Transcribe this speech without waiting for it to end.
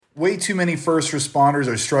Way too many first responders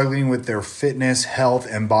are struggling with their fitness, health,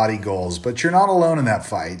 and body goals, but you're not alone in that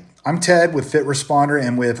fight. I'm Ted with Fit Responder,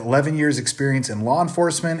 and with 11 years experience in law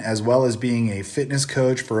enforcement, as well as being a fitness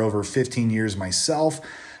coach for over 15 years myself,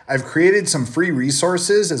 I've created some free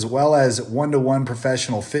resources as well as one-to-one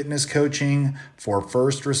professional fitness coaching for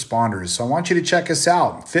first responders. So I want you to check us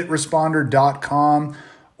out, fitresponder.com,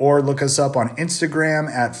 or look us up on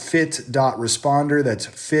Instagram at fit.responder. That's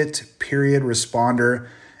fit.responder.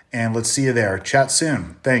 And let's see you there. Chat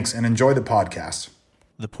soon. Thanks, and enjoy the podcast.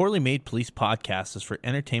 The Poorly Made Police podcast is for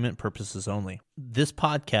entertainment purposes only. This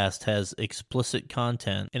podcast has explicit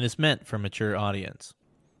content and is meant for a mature audience.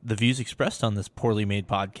 The views expressed on this Poorly Made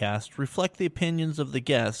podcast reflect the opinions of the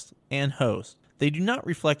guest and host. They do not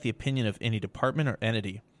reflect the opinion of any department or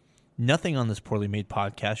entity. Nothing on this Poorly Made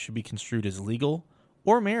podcast should be construed as legal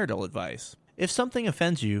or marital advice. If something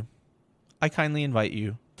offends you, I kindly invite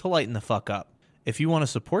you to lighten the fuck up. If you want to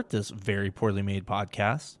support this very poorly made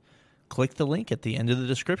podcast, click the link at the end of the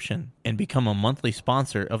description and become a monthly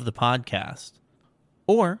sponsor of the podcast.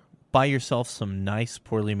 Or buy yourself some nice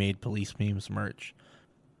poorly made police memes merch.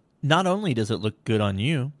 Not only does it look good on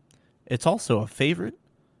you, it's also a favorite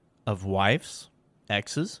of wives,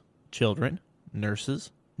 exes, children, nurses,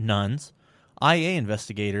 nuns, IA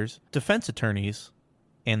investigators, defense attorneys,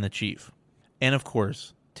 and the chief. And of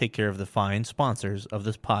course, take care of the fine sponsors of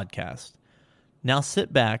this podcast. Now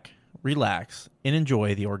sit back, relax, and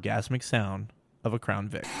enjoy the orgasmic sound of a Crown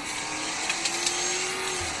Vic.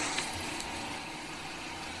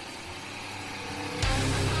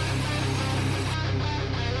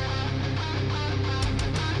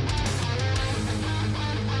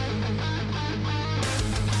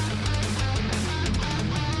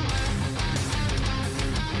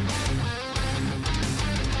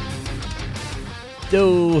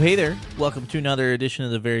 So, hey there. Welcome to another edition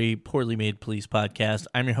of the Very Poorly Made Police Podcast.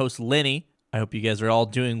 I'm your host, Lenny. I hope you guys are all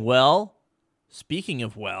doing well. Speaking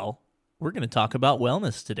of well, we're going to talk about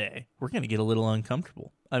wellness today. We're going to get a little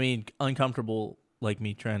uncomfortable. I mean, uncomfortable like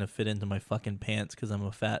me trying to fit into my fucking pants because I'm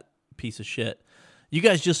a fat piece of shit. You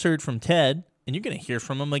guys just heard from Ted, and you're going to hear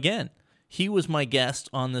from him again. He was my guest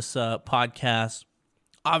on this podcast.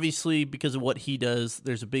 Obviously, because of what he does,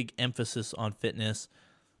 there's a big emphasis on fitness.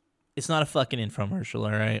 It's not a fucking infomercial,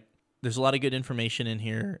 all right? There's a lot of good information in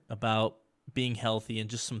here about being healthy and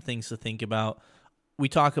just some things to think about. We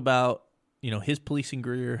talk about, his policing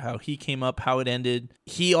career, how he came up, how it ended.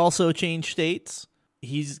 He also changed states.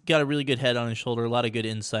 He's got a really good head on his shoulder, a lot of good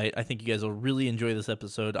insight. I think you guys will really enjoy this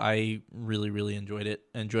episode. I really, really enjoyed it.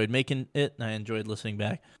 I enjoyed making it, and I enjoyed listening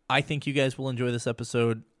back. I think you guys will enjoy this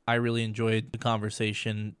episode. I really enjoyed the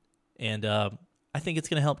conversation, and I think it's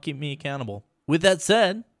going to help keep me accountable. With that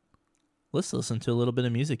said, let's listen to a little bit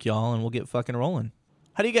of music, y'all, and we'll get fucking rolling.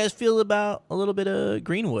 How do you guys feel about a little bit of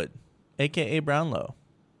Greenwood, a.k.a. Brownlow?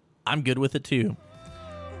 I'm good with it, too.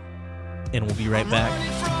 And we'll be right back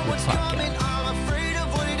with the podcast. I'm afraid of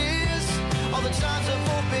what it is. All the times I've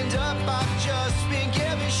opened up, I've just been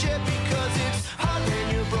giving shit because it's hard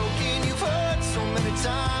when you're broken. You've heard so many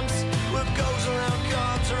times. What goes around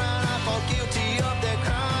comes around. I fall guilty of their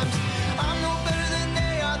crimes. I'm no better than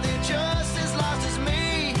they are. They're just as lost as me.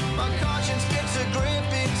 My conscience gets a grip,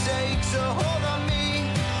 it takes a hold on me.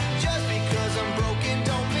 Just because I'm broken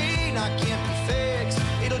don't mean I can't be fixed.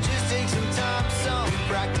 It'll just take some time, some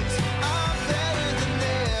practice. I'm better than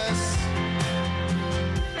this.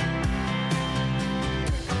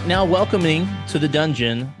 Now welcoming to the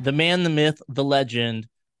dungeon, the man, the myth, the legend,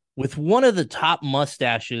 with one of the top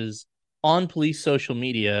mustaches on police social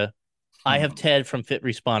media, I have Ted from Fit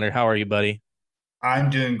Responder. How are you, buddy?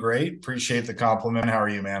 I'm doing great. Appreciate the compliment. How are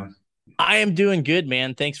you, man? I am doing good,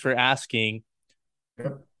 man. Thanks for asking.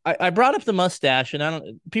 Yep. I brought up the mustache,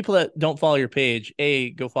 and people that don't follow your page,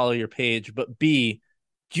 A, go follow your page, but B,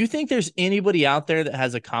 do you think there's anybody out there that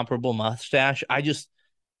has a comparable mustache? I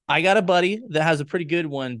got a buddy that has a pretty good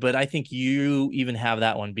one, but I think you even have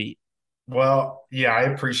that one beat. Well, yeah, I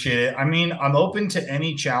appreciate it. I mean, I'm open to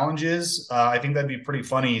any challenges. I think that'd be pretty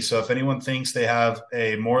funny. So if anyone thinks they have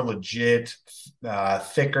a more legit,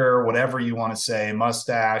 thicker, whatever you want to say,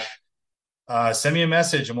 mustache, send me a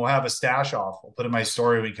message and we'll have a stash off. I'll put in my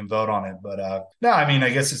story. We can vote on it. But no, I mean, I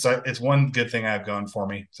guess it's one good thing I have going for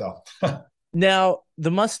me. So Now,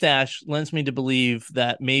 the mustache lends me to believe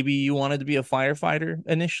that maybe you wanted to be a firefighter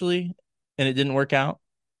initially and it didn't work out.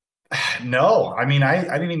 no, I mean, I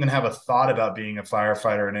didn't even have a thought about being a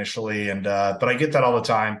firefighter initially. And, but I get that all the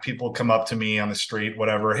time. People come up to me on the street,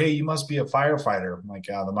 whatever. Hey, you must be a firefighter. I'm like,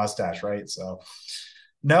 the mustache, right? So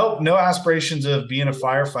no aspirations of being a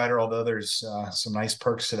firefighter, although there's some nice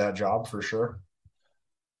perks to that job for sure.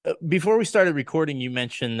 Before we started recording, you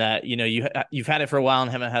mentioned that, you've had it for a while and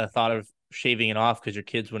haven't had a thought of shaving it off because your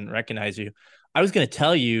kids wouldn't recognize you. I was going to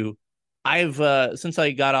tell you, I've since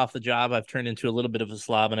I got off the job, I've turned into a little bit of a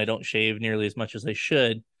slob and I don't shave nearly as much as I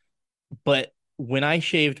should. But when I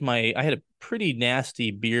shaved I had a pretty nasty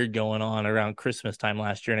beard going on around Christmas time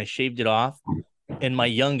last year, and I shaved it off, and my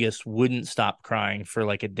youngest wouldn't stop crying for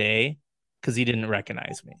like a day because he didn't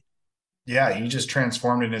recognize me. Yeah, you just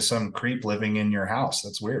transformed into some creep living in your house.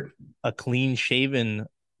 That's weird. A clean shaven,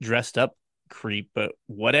 dressed up creep, but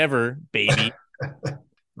whatever, baby.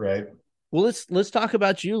 Right. Well, let's talk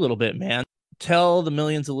about you a little bit, man. Tell the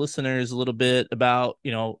millions of listeners a little bit about,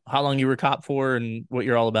 how long you were a cop for and what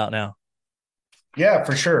you're all about now. Yeah,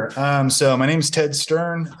 for sure. So my name's Ted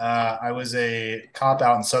Stern. I was a cop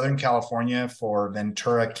out in Southern California for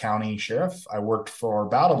Ventura County Sheriff. I worked for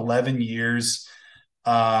about 11 years,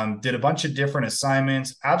 did a bunch of different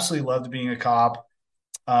assignments, absolutely loved being a cop.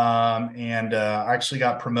 And I actually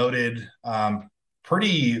got promoted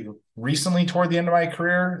pretty recently toward the end of my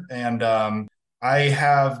career. And I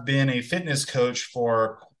have been a fitness coach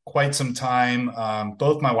for quite some time.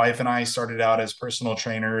 Both my wife and I started out as personal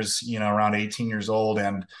trainers, around 18 years old.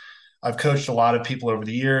 And I've coached a lot of people over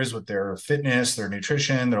the years with their fitness, their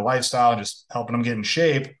nutrition, their lifestyle, just helping them get in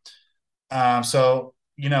shape. So,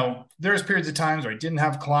 there's periods of times where I didn't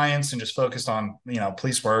have clients and just focused on,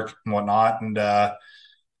 police work and whatnot. And I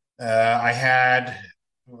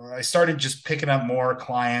started just picking up more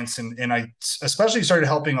clients, and I especially started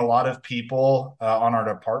helping a lot of people on our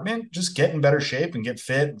department just get in better shape and get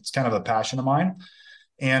fit. It's kind of a passion of mine.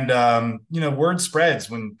 And, word spreads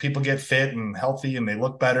when people get fit and healthy and they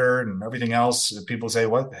look better and everything else. People say,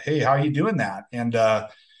 hey, how are you doing that? And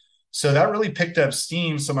so that really picked up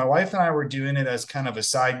steam. So my wife and I were doing it as kind of a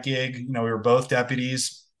side gig. We were both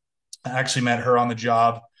deputies. I actually met her on the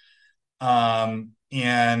job.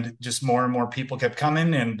 And just more and more people kept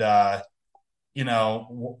coming. And, as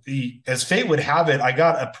fate would have it, I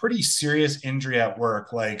got a pretty serious injury at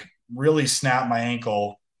work, like really snapped my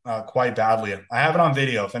ankle quite badly. I have it on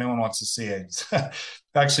video if anyone wants to see it. I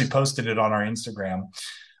actually posted it on our Instagram.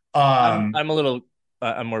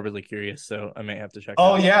 I'm morbidly curious, so I may have to check.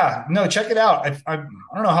 Oh yeah, no, check it out. I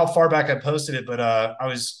don't know how far back I posted it, but I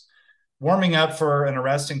was warming up for an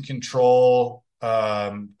arrest and control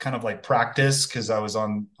kind of like practice because I was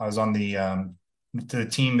on the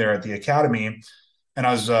team there at the academy, and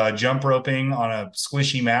I was jump roping on a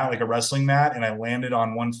squishy mat, like a wrestling mat, and I landed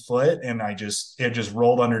on one foot, and it just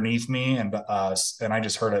rolled underneath me, and I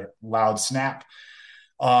just heard a loud snap.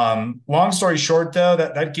 Long story short, though,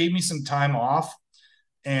 that gave me some time off.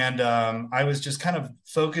 And I was just kind of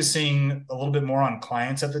focusing a little bit more on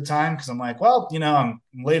clients at the time because I'm like, well, I'm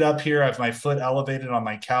laid up here. I have my foot elevated on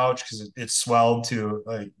my couch because it swelled to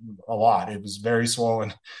a lot. It was very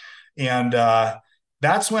swollen. And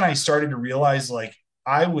that's when I started to realize, like,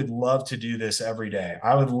 I would love to do this every day.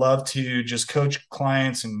 I would love to just coach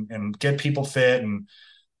clients and get people fit. And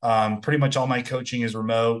pretty much all my coaching is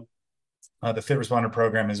remote. The Fit Responder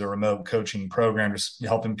program is a remote coaching program, just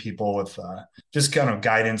helping people with just kind of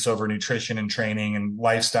guidance over nutrition and training and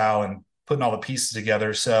lifestyle and putting all the pieces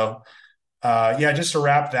together. So, just to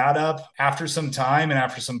wrap that up, after some time and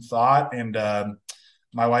after some thought, and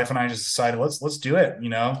my wife and I just decided let's do it.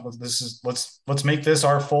 Let's make this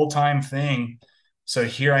our full-time thing. So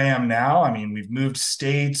here I am now. I mean, we've moved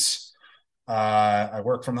states. I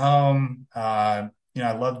work from home.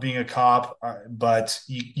 I love being a cop, but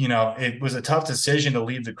it was a tough decision to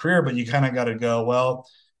leave the career, but you kind of got to go, well,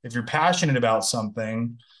 if you're passionate about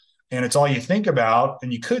something and it's all you think about,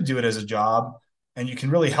 and you could do it as a job and you can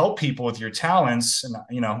really help people with your talents. And,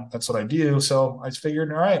 that's what I do. So I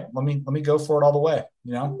figured, all right, let me go for it all the way,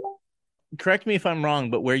 Correct me if I'm wrong,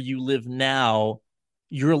 but where you live now,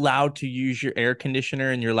 you're allowed to use your air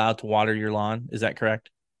conditioner and you're allowed to water your lawn. Is that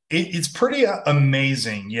correct? It's pretty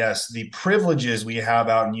amazing. Yes. The privileges we have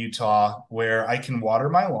out in Utah where I can water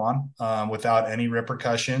my lawn without any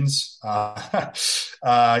repercussions.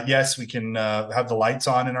 Yes, we can have the lights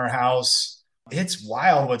on in our house. It's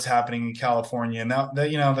wild what's happening in California. And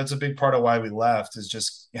that's a big part of why we left, is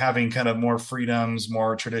just having kind of more freedoms,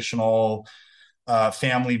 more traditional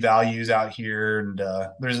family values out here. And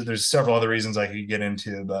there's several other reasons I could get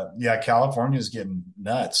into, but yeah, California is getting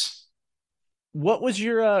nuts. What was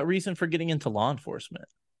your reason for getting into law enforcement?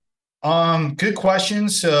 Good question.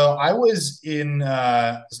 So I was going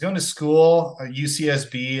to school at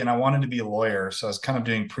UCSB, and I wanted to be a lawyer. So I was kind of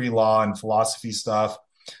doing pre-law and philosophy stuff.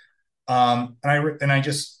 And I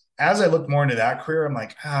just, as I looked more into that career, I'm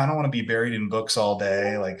like, I don't want to be buried in books all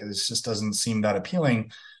day. Like, this just doesn't seem that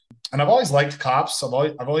appealing. And I've always liked cops.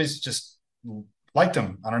 I've always just liked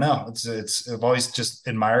them. I don't know. I've always just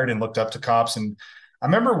admired and looked up to cops. And I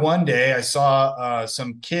remember one day I saw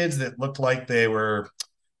some kids that looked like they were,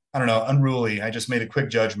 I don't know, unruly. I just made a quick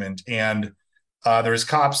judgment. And there was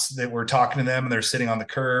cops that were talking to them and they're sitting on the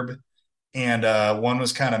curb. And one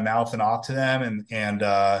was kind of mouthing off to them.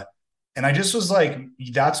 And I just was like,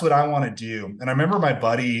 that's what I want to do. And I remember my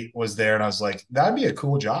buddy was there and I was like, that'd be a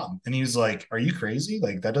cool job. And he was like, are you crazy?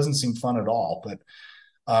 Like, that doesn't seem fun at all. But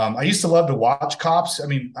I used to love to watch Cops. I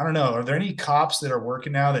mean, I don't know. Are there any cops that are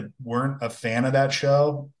working now that weren't a fan of that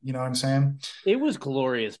show? You know what I'm saying? It was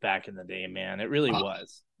glorious back in the day, man. It really Uh,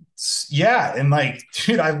 was. yeah. And like,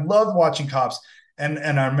 dude, I love watching Cops. And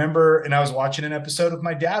I remember, and I was watching an episode with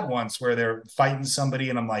my dad once where they're fighting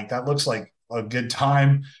somebody, and I'm like, that looks like a good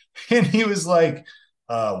time. And he was like,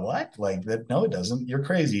 what? Like that? No, it doesn't. You're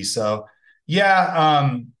crazy. So yeah,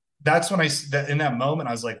 that's when in that moment,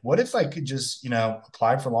 I was like, what if I could just,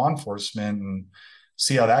 apply for law enforcement and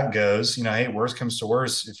see how that goes? Hey, worst comes to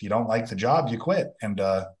worst, if you don't like the job, you quit. And,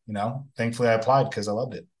 thankfully I applied because I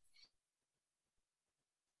loved it.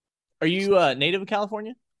 Are you native of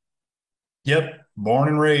California? Yep. Born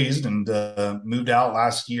and raised, and moved out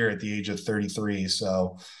last year at the age of 33.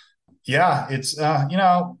 So yeah, it's,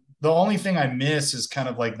 the only thing I miss is kind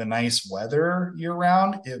of like the nice weather year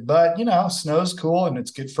round. But, snow's cool and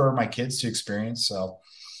it's good for my kids to experience. So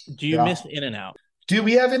Do you yeah. miss In and Out? Dude,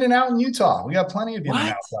 we have In-N-Out in Utah. We got plenty of What?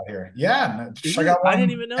 In-N-Outs out here. Yeah, Do I you? got I didn't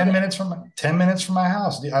one even know 10 that. minutes from 10 minutes from my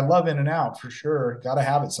house. I love In-N-Out for sure. Got to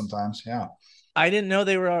have it sometimes. Yeah. I didn't know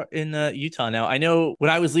they were in Utah now. I know when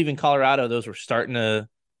I was leaving Colorado, those were starting to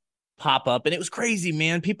pop up, and it was crazy,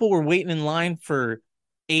 man. People were waiting in line for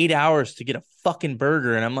 8 hours to get a fucking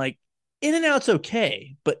burger, and I'm like, In and Out's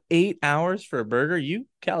okay, but 8 hours for a burger? You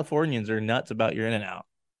Californians are nuts about your In and Out.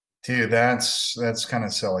 Dude, that's kind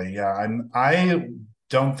of silly. Yeah, I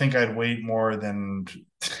don't think I'd wait more than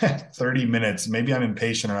 30 minutes. Maybe I'm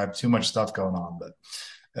impatient or I have too much stuff going on, but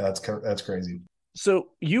that's crazy. So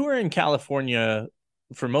you were in California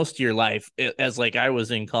for most of your life, as like I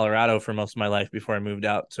was in Colorado for most of my life before I moved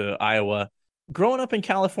out to Iowa. Growing up in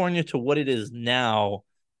California to what it is now,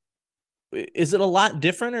 is it a lot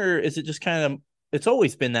different, or is it just kind of it's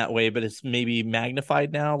always been that way, but it's maybe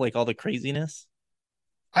magnified now, like all the craziness?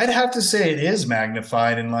 I'd have to say it is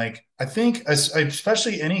magnified, and like I think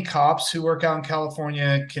especially any cops who work out in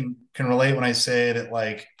California can relate when I say that,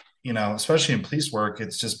 like, especially in police work,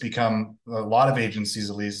 it's just become, a lot of agencies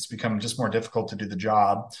at least, it's become just more difficult to do the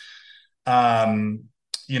job. Um,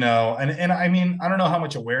 and I mean, I don't know how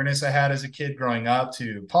much awareness I had as a kid growing up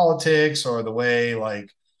to politics or the way like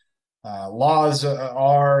laws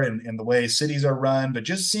are, and the way cities are run, but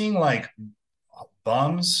just seeing like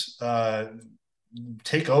bums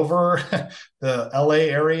take over the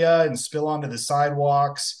LA area and spill onto the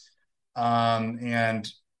sidewalks. And,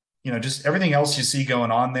 just everything else you see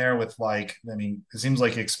going on there with, like, I mean, it seems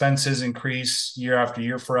like expenses increase year after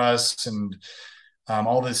year for us, and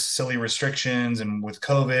all this silly restrictions, and with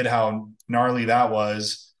COVID, how gnarly that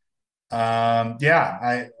was. Yeah,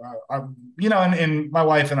 and my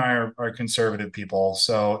wife and I are conservative people.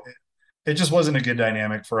 So it just wasn't a good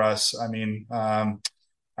dynamic for us. I mean,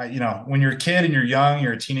 when you're a kid and you're young,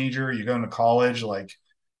 you're a teenager, you're going to college, like,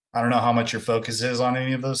 I don't know how much your focus is on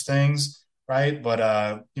any of those things, right? But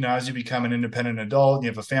as you become an independent adult, you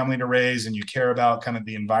have a family to raise, and you care about kind of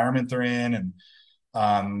the environment they're in,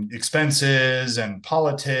 and expenses and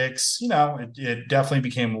politics. It definitely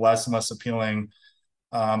became less and less appealing.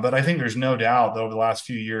 But I think there's no doubt that over the last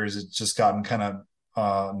few years, it's just gotten kind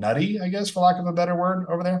of nutty, I guess, for lack of a better word,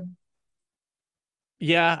 over there.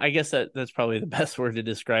 Yeah, I guess that's probably the best word to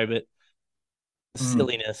describe it. Mm,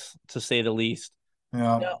 Silliness, to say the least.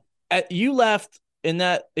 yeah. Now, you left in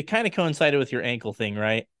that it kind of coincided with your ankle thing,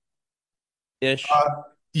 right? Ish.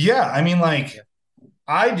 Yeah. I mean, like,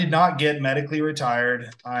 I did not get medically retired.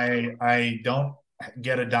 I don't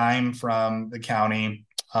get a dime from the county.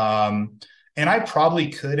 And I probably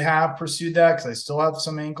could have pursued that because I still have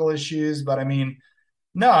some ankle issues. But I mean,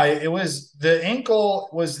 no, it was, the ankle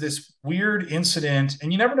was this weird incident,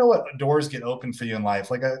 and you never know what doors get open for you in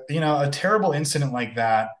life. Like a terrible incident like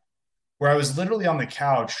that, where I was literally on the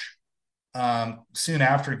couch soon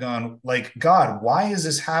after, going like, God, why is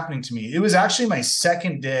this happening to me? It was actually my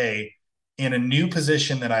second day in a new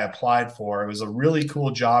position that I applied for. It was a really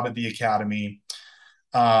cool job at the academy.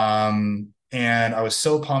 And I was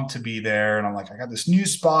so pumped to be there. And I'm like, I got this new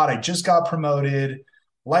spot. I just got promoted.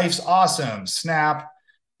 Life's awesome. Snap.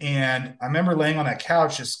 And I remember laying on that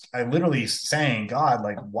couch, just I literally saying, God,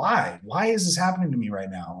 like, why? Why is this happening to me right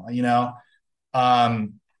now?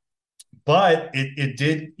 Um, But it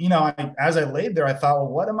did, as I laid there, I thought, well,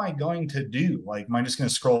 what am I going to do? Like, am I just going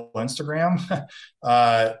to scroll Instagram?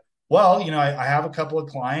 uh, well, I have a couple of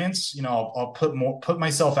clients, I'll put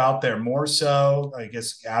myself out there more so, I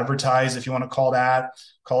guess, advertise, if you want to call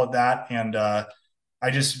it that. And, I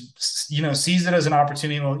just, seized it as an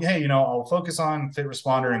opportunity. Well, hey, I'll focus on Fit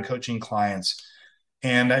Responder and coaching clients.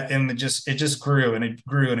 And it just grew and it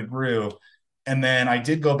grew and it grew. And then I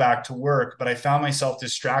did go back to work, but I found myself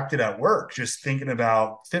distracted at work, just thinking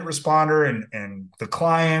about Fit Responder and the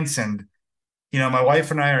clients. And, my wife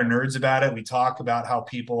and I are nerds about it. We talk about how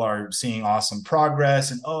people are seeing awesome progress.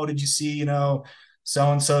 And, oh, did you see,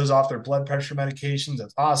 so-and-so's off their blood pressure medications?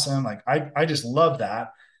 That's awesome. Like, I just love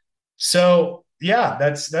that. So yeah,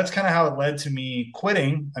 that's kind of how it led to me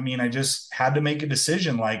quitting. I mean, I just had to make a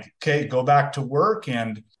decision, like, okay, go back to work.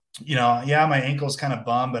 And, yeah, my ankle's kind of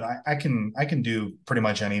bummed, but I can do pretty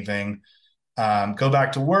much anything. Go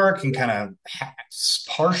back to work and kind of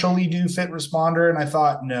partially do Fit Responder. And I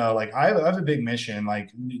thought, no, like, I have a big mission, like,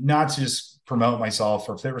 not to just promote myself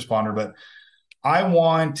for Fit Responder, but I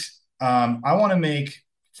want to make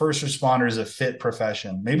first responders a fit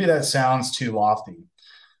profession. Maybe that sounds too lofty.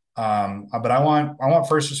 But I want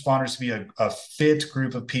first responders to be a fit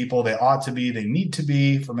group of people. They ought to be, they need to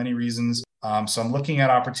be, for many reasons. So I'm looking at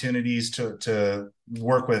opportunities to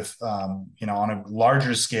work with, on a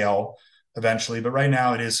larger scale eventually, but right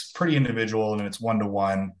now it is pretty individual and it's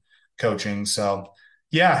one-to-one coaching. So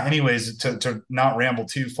yeah, anyways, to not ramble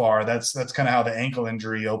too far, that's kind of how the ankle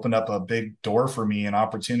injury opened up a big door for me, an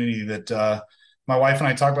opportunity that, my wife and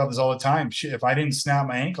I talk about this all the time. If I didn't snap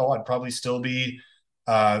my ankle, I'd probably still be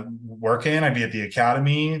working. I'd be at the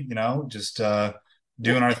academy, just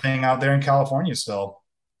doing our thing out there in California still.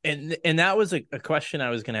 And that was a question I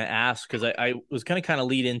was going to ask, because I was going to kind of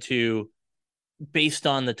lead into, based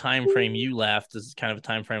on the time frame you left, this is kind of a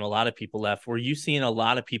time frame a lot of people left. Were you seeing a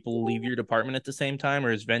lot of people leave your department at the same time,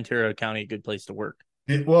 or is Ventura County a good place to work?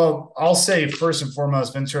 Well, I'll say first and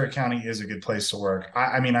foremost, Ventura County is a good place to work.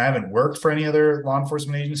 I mean, I haven't worked for any other law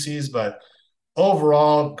enforcement agencies, but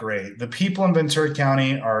overall, great. The people in Ventura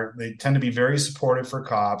County they tend to be very supportive for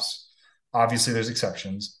cops. Obviously, there's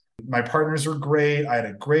exceptions. My partners were great. I had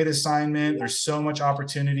a great assignment. There's so much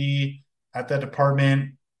opportunity at that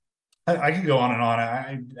department. I could go on and on.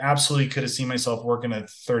 I absolutely could have seen myself working a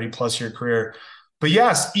 30+ year career. But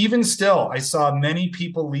yes, even still, I saw many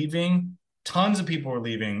people leaving. Tons of people were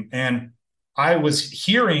leaving. And I was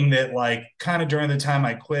hearing that, like, kind of during the time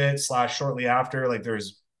I quit / shortly after, like,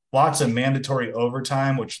 there's lots of mandatory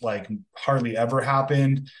overtime, which, like, hardly ever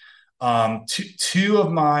happened. Two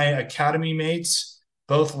of my academy mates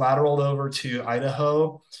both lateraled over to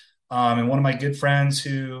Idaho. And one of my good friends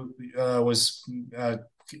who was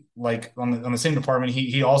like on the same department,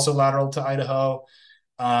 he also lateraled to Idaho.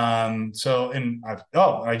 I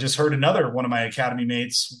just heard another one of my academy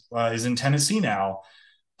mates is in Tennessee now.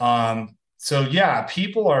 So yeah,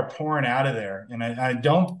 people are pouring out of there, and I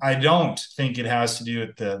don't think it has to do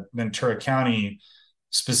with the Ventura County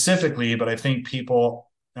specifically, but I think people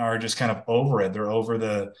are just kind of over it. They're over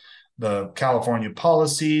the California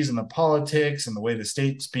policies and the politics and the way the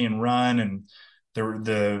state's being run, and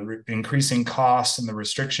the increasing costs and the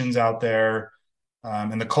restrictions out there,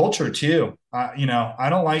 and the culture too. I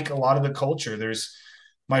don't like a lot of the culture. There's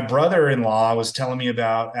my brother-in-law was telling me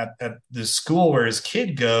about at the school where his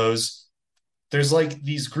kid goes. There's like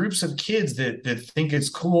these groups of kids that think it's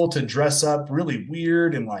cool to dress up really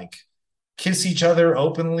weird and like kiss each other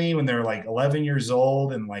openly when they're like 11 years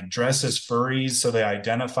old and like dress as furries so they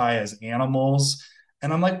identify as animals.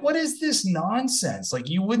 And I'm like, what is this nonsense? Like,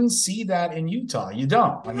 you wouldn't see that in Utah. You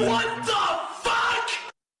don't. I mean, what the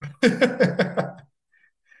fuck?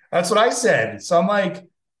 That's what I said. So I'm like,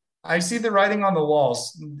 I see the writing on the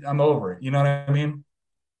walls. I'm over it. You know what I mean?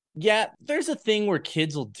 Yeah, there's a thing where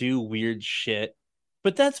kids will do weird shit,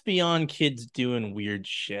 but that's beyond kids doing weird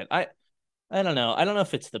shit. I don't know. I don't know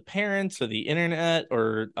if it's the parents or the internet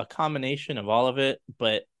or a combination of all of it,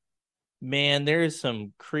 but man, there's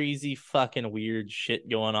some crazy fucking weird shit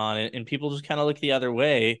going on, and people just kind of look the other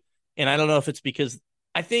way. And I don't know if it's because,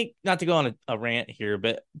 I think, not to go on a rant here,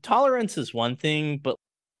 but tolerance is one thing, but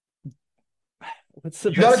what's the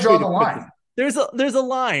You got to draw the line. There's a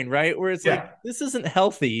line, right, where it's like, this isn't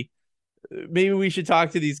healthy. Maybe we should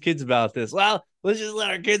talk to these kids about this. Well, let's just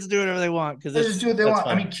let our kids do whatever they want, because they just do what they want. Fun.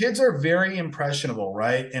 I mean, kids are very impressionable,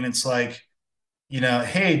 right? And it's like,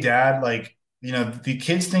 hey, Dad, like, the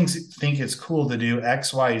kids think it's cool to do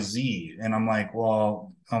X, Y, Z, and I'm like,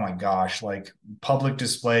 well, oh my gosh, like public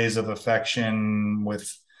displays of affection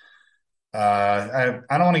with I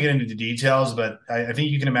don't want to get into the details, but I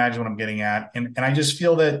think you can imagine what I'm getting at. And I just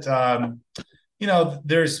feel that,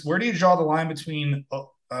 there's where do you draw the line between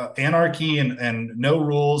anarchy and no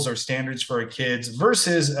rules or standards for kids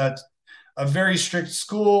versus a very strict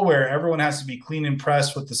school where everyone has to be clean and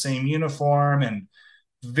pressed with the same uniform and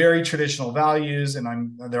very traditional values.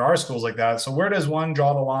 And there are schools like that. So where does one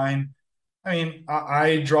draw the line? I mean,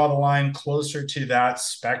 I draw the line closer to that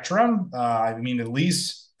spectrum. I mean, at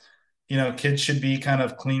least, kids should be kind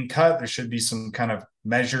of clean cut. There should be some kind of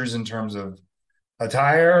measures in terms of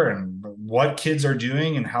attire and what kids are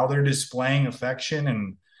doing and how they're displaying affection.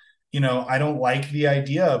 And, I don't like the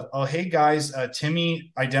idea of, oh, hey guys,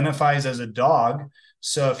 Timmy identifies as a dog.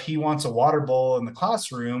 So if he wants a water bowl in the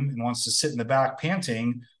classroom and wants to sit in the back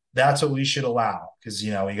panting, that's what we should allow. Cause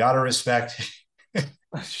we got to respect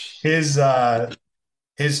his,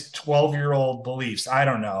 his 12-year-old beliefs. I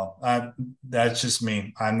don't know. That's just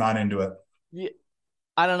me. I'm not into it. Yeah,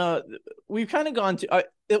 I don't know. We've kind of gone to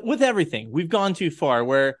with everything. We've gone too far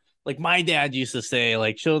where like my dad used to say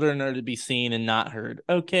like children are to be seen and not heard.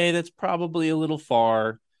 Okay, that's probably a little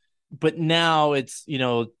far. But now it's,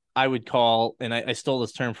 I would call, and I stole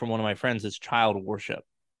this term from one of my friends, it's child worship,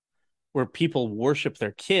 where people worship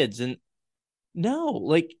their kids. And no,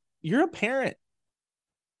 like you're a parent.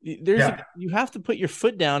 Yeah, You have to put your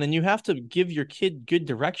foot down and you have to give your kid good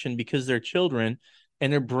direction because they're children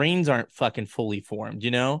and their brains aren't fucking fully formed.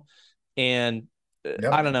 And I yep,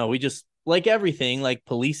 don't know, we just like everything, like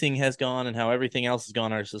policing has gone and how everything else has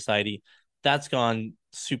gone in our society, that's gone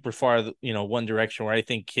super far, one direction where I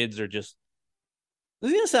think kids are just,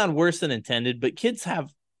 it's gonna sound worse than intended, but kids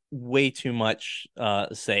have way too much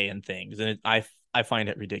say in things, and I find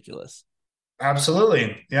it ridiculous.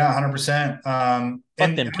 absolutely. Yeah, 100%. Fuck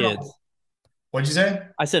And them I don't know, kids. what'd you say?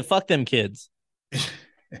 I said fuck them kids.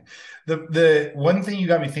 The one thing you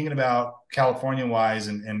got me thinking about California wise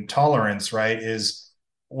and tolerance, right, is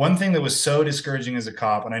one thing that was so discouraging as a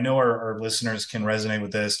cop, and I know our listeners can resonate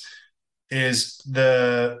with this, is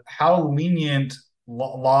the how lenient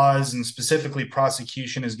laws and specifically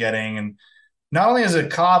prosecution is getting. And not only as a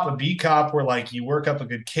cop, a B cop, where like you work up a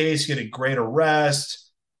good case, you get a great arrest,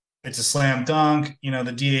 it's a slam dunk,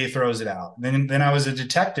 the DA throws it out. Then I was a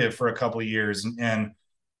detective for a couple of years, and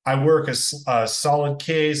I work a solid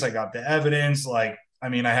case. I got the evidence. Like, I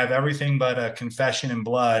mean, I have everything but a confession in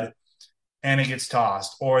blood, and it gets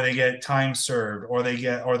tossed, or they get time served, or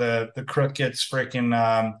the crook gets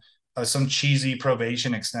freaking some cheesy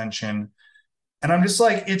probation extension. And I'm just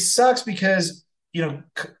like, it sucks because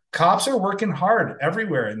cops are working hard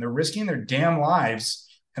everywhere, and they're risking their damn lives,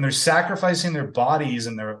 and they're sacrificing their bodies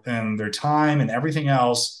and their time and everything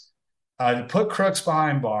else to put crooks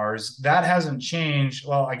behind bars. That hasn't changed.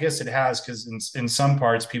 Well, I guess it has, because in some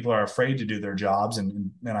parts people are afraid to do their jobs,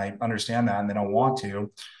 and I understand that, and they don't want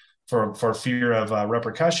to for fear of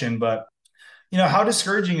repercussion. But how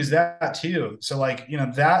discouraging is that too? So like,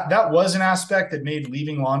 that was an aspect that made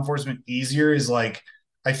leaving law enforcement easier. Is like,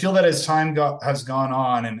 I feel that as time has gone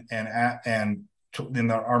on, and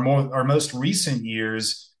in our most recent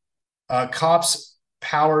years, cops'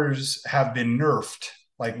 powers have been nerfed.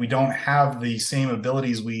 Like, we don't have the same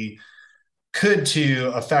abilities we could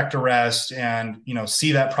to affect arrest and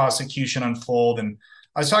see that prosecution unfold. And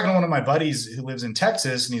I was talking to one of my buddies who lives in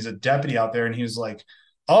Texas, and he's a deputy out there, and he was like,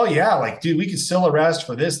 oh yeah, like, dude, we could still arrest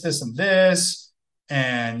for this and this.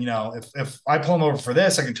 And if I pull them over for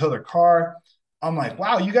this, I can tow their car. I'm like,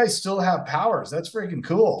 wow, you guys still have powers. That's freaking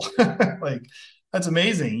cool. Like, that's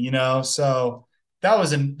amazing. So that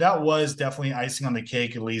was definitely icing on the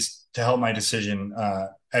cake, at least to help my decision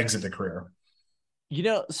exit the career.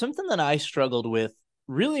 Something that I struggled with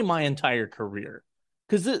really my entire career,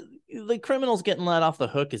 because the criminals getting let off the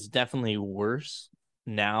hook is definitely worse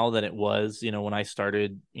now than it was, when I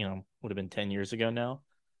started, would have been 10 years ago now,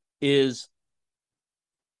 is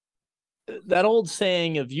that old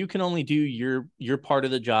saying of you can only do your part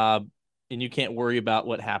of the job and you can't worry about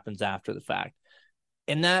what happens after the fact.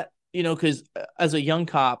 And that, because as a young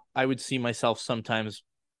cop, I would see myself sometimes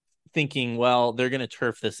thinking, well, they're going to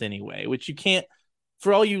turf this anyway, which you can't.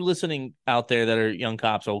 For all you listening out there that are young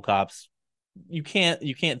cops, old cops, you can't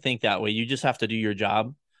think that way. You just have to do your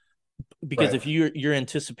job, because Right. if you're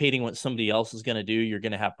anticipating what somebody else is going to do, you're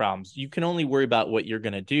going to have problems. You can only worry about what you're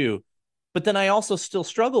going to do. But then I also still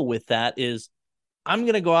struggle with that is I'm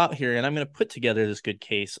going to go out here and I'm going to put together this good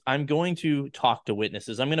case. I'm going to talk to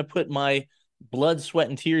witnesses. I'm going to put my blood, sweat,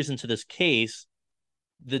 and tears into this case.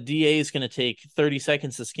 The DA is going to take 30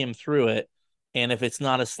 seconds to skim through it. And if it's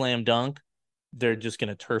not a slam dunk, they're just going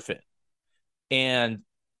to turf it. And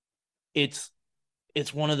it's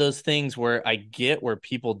it's one of those things where I get where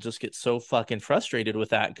people just get so fucking frustrated with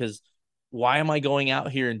that, because why am I going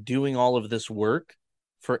out here and doing all of this work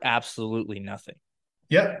for absolutely nothing?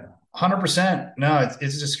 Yep, 100%. No,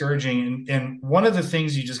 it's discouraging. And one of the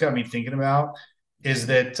things you just got me thinking about is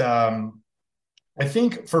that I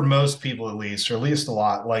think for most people, at least a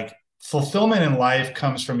lot, like fulfillment in life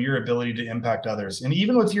comes from your ability to impact others. And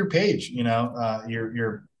even with your page,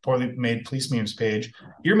 your poorly made police memes page,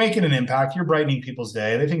 you're making an impact. You're brightening people's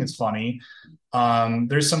day. They think it's funny.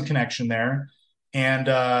 There's some connection there. And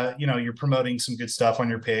you're promoting some good stuff on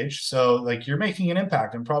your page. So like you're making an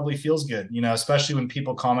impact and probably feels good, especially when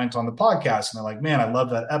people comment on the podcast and they're like, man, I love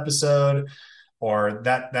that episode, or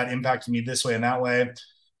that impacted me this way and that way.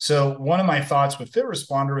 So one of my thoughts with Fit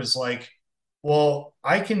Responder is like, well,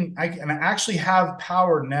 I can actually have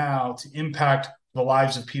power now to impact the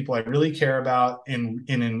lives of people I really care about in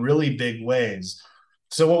really big ways.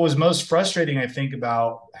 So what was most frustrating, I think,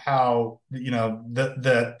 about how,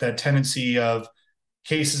 the tendency of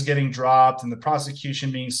cases getting dropped and the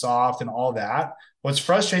prosecution being soft and all that, what's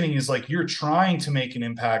frustrating is like you're trying to make an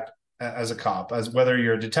impact as a cop, as whether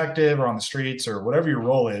you're a detective or on the streets or whatever your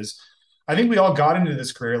role is. I think we all got into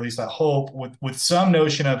this career, at least I hope, with some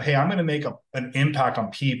notion of, hey, I'm going to make an impact on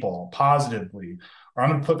people positively, or I'm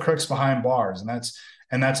going to put crooks behind bars, and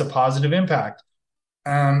that's a positive impact.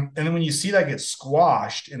 And then when you see that get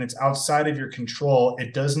squashed and it's outside of your control,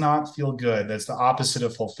 it does not feel good. That's the opposite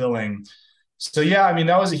of fulfilling. So yeah, I mean,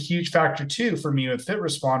 that was a huge factor too for me with Fit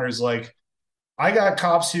Responders. Like, I got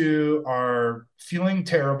cops who are feeling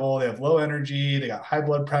terrible. They have low energy. They got high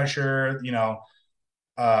blood pressure.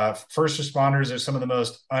 First responders are some of the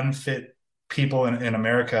most unfit people in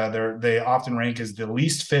America. They often rank as the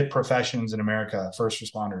least fit professions in America, first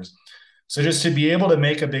responders. So just to be able to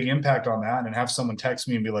make a big impact on that and have someone text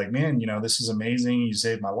me and be like, man, this is amazing. You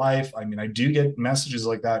saved my life. I mean, I do get messages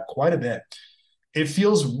like that quite a bit. It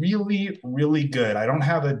feels really, really good. I don't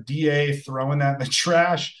have a DA throwing that in the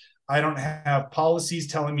trash. I don't have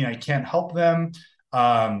policies telling me I can't help them.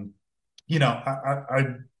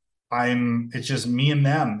 It's just me and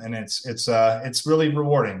them, and it's really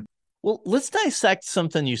rewarding. Well, let's dissect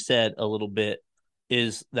something you said a little bit,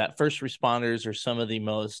 is that first responders are some of the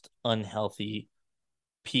most unhealthy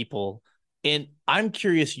people. And I'm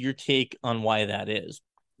curious your take on why that is.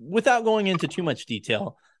 Without going into too much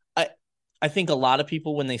detail, I think a lot of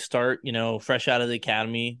people, when they start, fresh out of the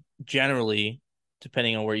academy, generally,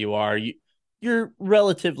 depending on where you are, you're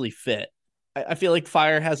relatively fit. I feel like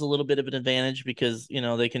fire has a little bit of an advantage because,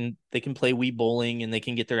 they can play Wii bowling and they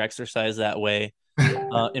can get their exercise that way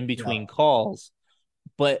in between calls.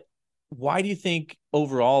 But why do you think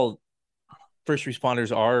overall first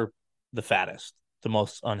responders are the fattest, the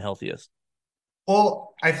most unhealthiest?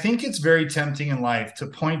 Well, I think it's very tempting in life to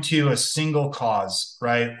point to a single cause,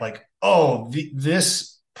 right? Like, oh,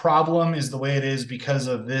 this problem is the way it is because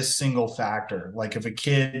of this single factor. Like if a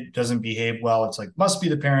kid doesn't behave well, it's like, must be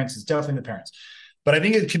the parents. It's definitely the parents. But I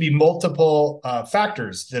think it could be multiple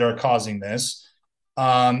factors that are causing this. We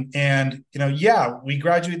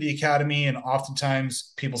graduate the academy and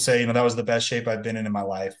oftentimes people say, that was the best shape I've been in my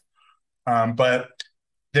life. But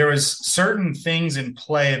there was certain things in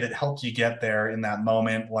play that helped you get there in that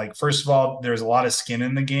moment. Like, first of all, there's a lot of skin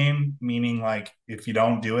in the game, meaning like, if you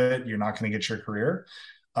don't do it, you're not going to get your career.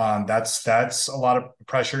 That's a lot of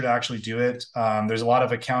pressure to actually do it. There's a lot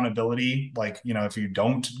of accountability. Like, if you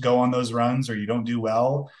don't go on those runs or you don't do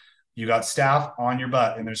well, you got staff on your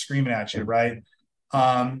butt and they're screaming at you. Right.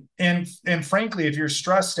 And frankly, if you're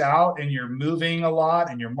stressed out and you're moving a lot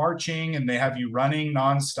and you're marching and they have you running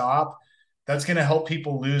nonstop, that's going to help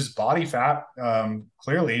people lose body fat,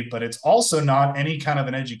 clearly, but it's also not any kind of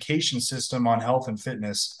an education system on health and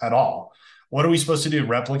fitness at all. What are we supposed to do?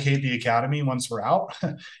 Replicate the academy once we're out?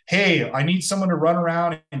 Hey, I need someone to run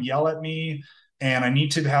around and yell at me, and I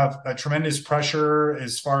need to have a tremendous pressure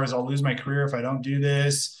as far as I'll lose my career if I don't do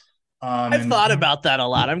this. I've thought about that a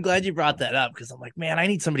lot. I'm glad you brought that up because I'm like, man, I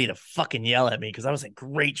need somebody to fucking yell at me because I was in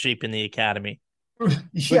great shape in the academy.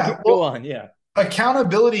 Yeah. Go on. Yeah.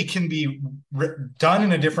 Accountability can be done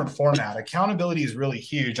in a different format. Accountability is really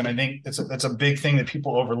huge. And I think that's a big thing that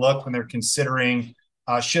people overlook when they're considering,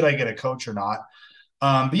 should I get a coach or not?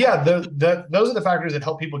 But yeah, those are the factors that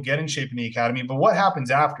help people get in shape in the academy. But what happens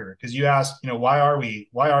after? Because you asked,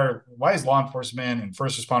 why is law enforcement and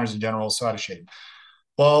first responders in general so out of shape?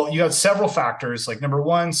 Well, you have several factors. Like number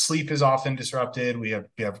one, sleep is often disrupted. We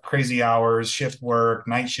have crazy hours, shift work,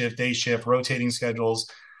 night shift, day shift, rotating schedules.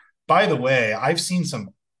 By the way, I've seen some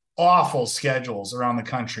awful schedules around the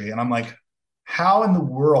country, and I'm like, how in the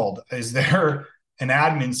world is there an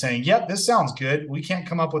admin saying, "Yep, this sounds good. We can't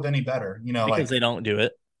come up with any better." because they don't do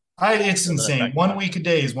it. It's Doesn't insane. affect 1 week of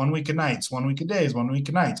days, 1 week of nights, 1 week of days, 1 week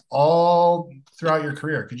of nights, all throughout your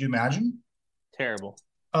career. Could you imagine? Terrible.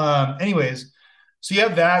 Anyways, so you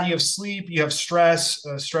have that, you have sleep, you have stress.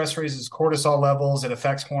 Stress raises cortisol levels. It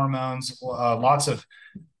affects hormones. Lots of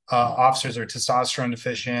officers are testosterone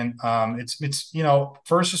deficient.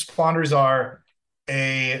 First responders are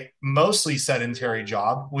a mostly sedentary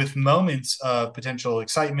job with moments of potential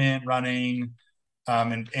excitement, running,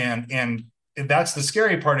 and that's the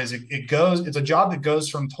scary part. Is it's a job that goes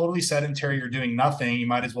from totally sedentary, you're doing nothing, you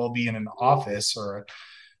might as well be in an office,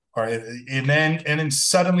 and then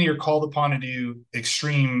suddenly you're called upon to do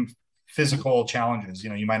extreme physical challenges.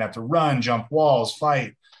 You might have to run, jump walls,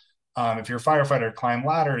 fight. If you're a firefighter, climb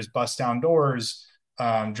ladders, bust down doors,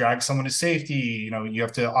 drag someone to safety. You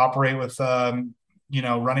have to operate with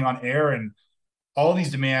running on air and all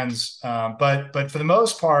these demands. But for the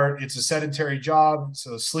most part, it's a sedentary job.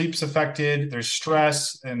 So sleep's affected, there's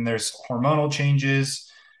stress, and there's hormonal changes.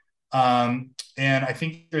 And I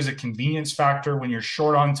think there's a convenience factor when you're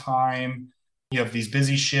short on time. You have these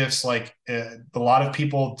busy shifts. A lot of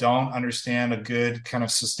people don't understand a good kind of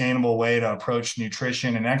sustainable way to approach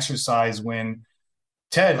nutrition and exercise when,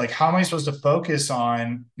 Ted, like, how am I supposed to focus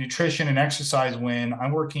on nutrition and exercise when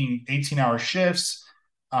I'm working 18-hour shifts?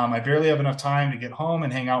 I barely have enough time to get home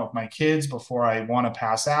and hang out with my kids before I want to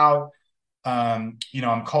pass out. I'm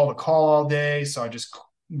call to call all day. So I just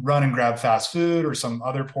run and grab fast food or some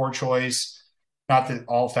other poor choice. Not that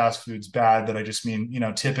all fast food's bad, but I just mean,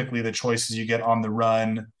 typically the choices you get on the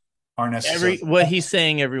run aren't necessarily. What he's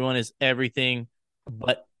saying, everyone, is everything,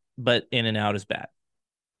 but In and Out is bad.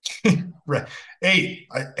 Right. Hey,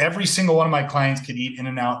 every single one of my clients could eat In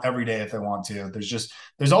and Out every day if they want to.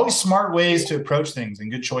 There's always smart ways to approach things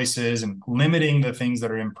and good choices and limiting the things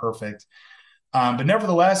that are imperfect. But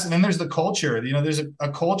nevertheless, and then there's the culture. There's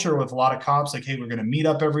a culture with a lot of cops like, hey, we're going to meet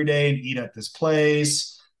up every day and eat at this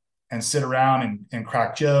place and sit around and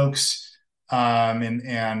crack jokes.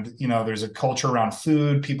 There's a culture around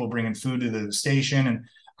food, people bringing food to the station. And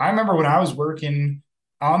I remember when I was working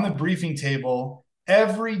on the briefing table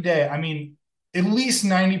every day, I mean, at least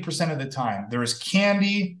 90% of the time, there's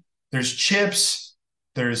candy, there's chips,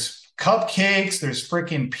 there's cupcakes, there's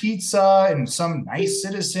freaking pizza, and some nice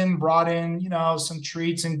citizen brought in, some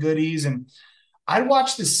treats and goodies. And I'd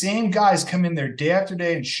watch the same guys come in there day after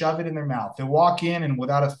day and shove it in their mouth. They walk in and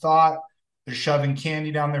without a thought, they're shoving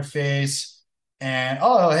candy down their face. And,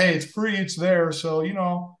 oh, hey, it's free, it's there. So,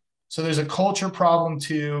 so there's a culture problem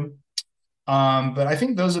too. But I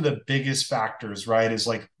think those are the biggest factors, right? Is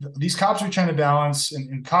like these cops are trying to balance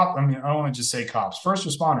and I don't want to just say cops, first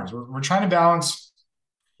responders. We're trying to balance,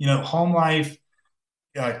 home life,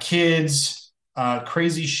 kids,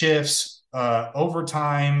 crazy shifts,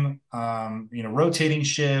 overtime, rotating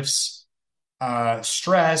shifts,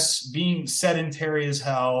 stress, being sedentary as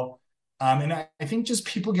hell. And I think just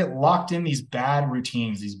people get locked in these bad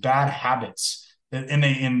routines, these bad habits,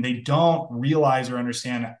 and they don't realize or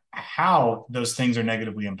understand how those things are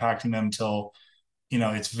negatively impacting them until,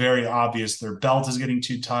 it's very obvious. Their belt is getting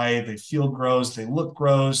too tight. They feel gross. They look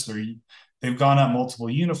gross. They've gone up multiple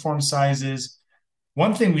uniform sizes.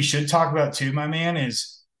 One thing we should talk about too, my man,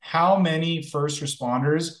 is how many first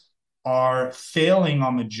responders are failing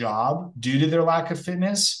on the job due to their lack of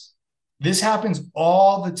fitness. This happens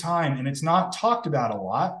all the time, and it's not talked about a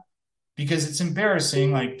lot because it's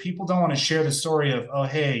embarrassing. Like, people don't want to share the story of, oh,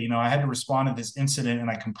 hey, I had to respond to this incident and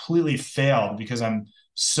I completely failed because I'm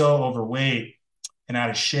so overweight and out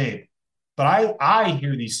of shape. But I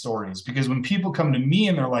hear these stories because when people come to me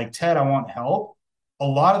and they're like, Ted, I want help, a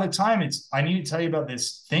lot of the time I need to tell you about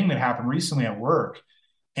this thing that happened recently at work.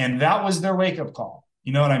 And that was their wake-up call.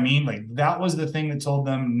 You know what I mean? Like, that was the thing that told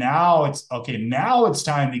them, now it's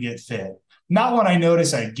time to get fit. Not when I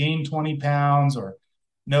notice I gained 20 pounds or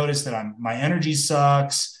notice that my energy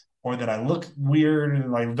sucks or that I look weird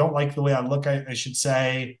and I don't like the way I look, I should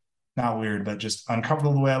say. Not weird, but just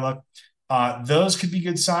uncomfortable the way I look. Those could be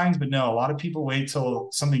good signs, but no, a lot of people wait till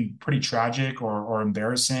something pretty tragic or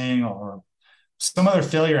embarrassing or some other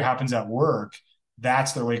failure happens at work.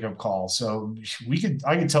 That's their wake-up call. So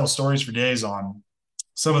I could tell stories for days on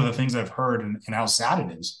some of the things I've heard and how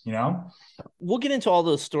sad it is, We'll get into all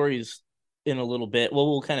those stories in a little bit.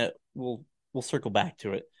 Well, we'll circle back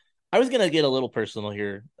to it. I was going to get a little personal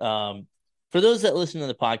here. For those that listen to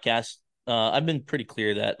the podcast, I've been pretty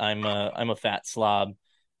clear that I'm a fat slob.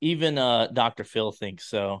 Even Dr. Phil thinks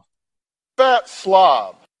so. Fat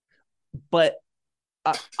slob. But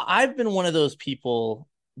I've been one of those people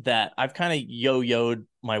that I've kind of yo-yoed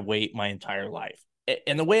my weight my entire life.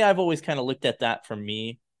 And the way I've always kind of looked at that for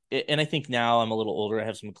me, and I think now I'm a little older, I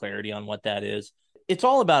have some clarity on what that is. It's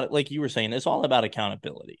all about, like you were saying, it's all about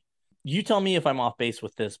accountability. You tell me if I'm off base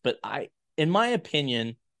with this, but in my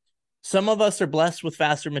opinion, some of us are blessed with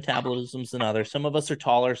faster metabolisms than others. Some of us are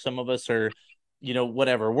taller. Some of us are,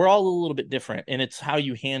 whatever. We're all a little bit different, and it's how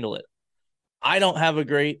you handle it. I've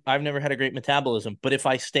never had a great metabolism, but if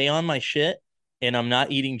I stay on my shit and I'm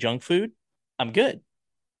not eating junk food, I'm good.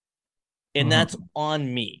 And that's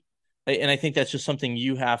on me. And I think that's just something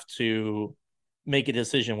you have to make a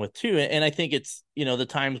decision with too. And I think it's, the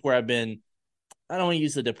times where I don't want to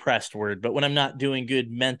use the depressed word, but when I'm not doing good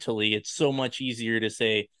mentally, it's so much easier to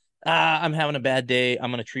say, I'm having a bad day.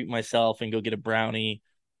 I'm going to treat myself and go get a brownie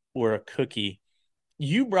or a cookie.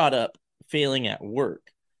 You brought up failing at work.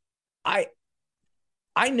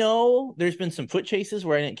 I know there's been some foot chases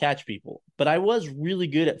where I didn't catch people, but I was really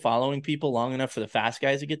good at following people long enough for the fast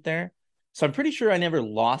guys to get there. So I'm pretty sure I never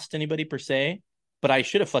lost anybody per se, but I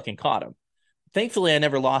should have fucking caught them. Thankfully, I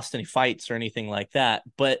never lost any fights or anything like that.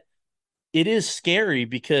 But it is scary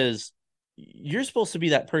because you're supposed to be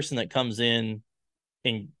that person that comes in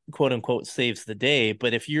and quote unquote saves the day.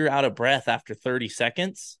 But if you're out of breath after 30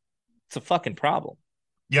 seconds, it's a fucking problem.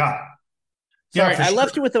 Yeah. Sorry, Yeah, I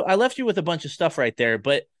left you with a bunch of stuff right there,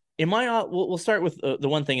 but we'll start with the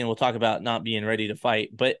one thing and we'll talk about not being ready to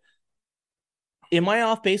fight. But am I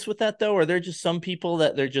off base with that though? Or are there just some people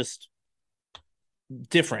that they're just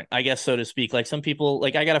different, I guess, so to speak? Like some people,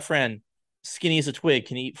 like I got a friend, skinny as a twig,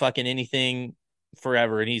 can eat fucking anything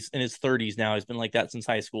forever. And he's in his 30s now. He's been like that since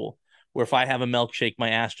high school, where if I have a milkshake, my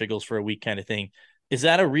ass jiggles for a week kind of thing. Is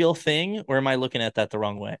that a real thing or am I looking at that the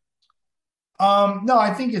wrong way? No,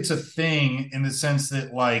 I think it's a thing in the sense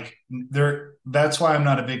that that's why I'm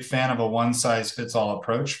not a big fan of a one size fits all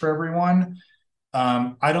approach for everyone.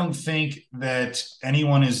 I don't think that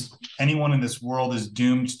anyone in this world is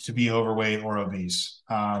doomed to be overweight or obese.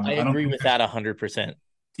 I agree with that 100%.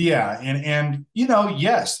 Yeah, and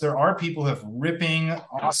yes, there are people who have ripping,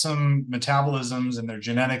 awesome metabolisms, and their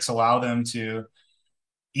genetics allow them to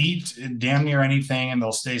eat damn near anything and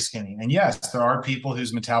they'll stay skinny. And yes, there are people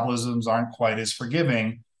whose metabolisms aren't quite as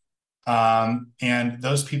forgiving. And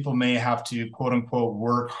those people may have to quote unquote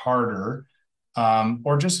work harder,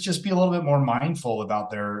 or just be a little bit more mindful about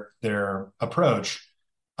their approach.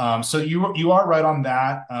 So you are right on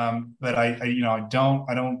that. But I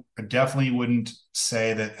definitely wouldn't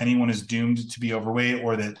say that anyone is doomed to be overweight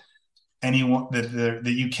or that anyone that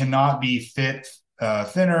you cannot be fit,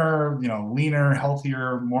 thinner, leaner,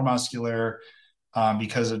 healthier, more muscular,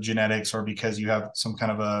 because of genetics or because you have some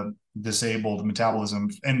kind of a disabled metabolism.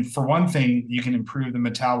 And for one thing, you can improve the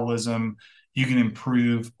metabolism, you can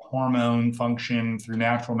improve hormone function through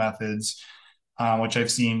natural methods, which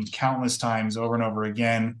I've seen countless times over and over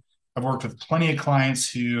again. I've worked with plenty of clients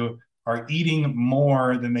who are eating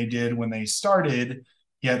more than they did when they started,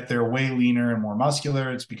 yet they're way leaner and more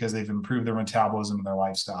muscular. It's because they've improved their metabolism and their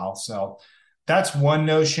lifestyle. So that's one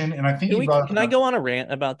notion. And I think can I go on a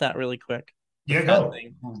rant about that really quick? Yeah, go.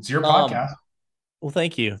 It's your podcast. Well,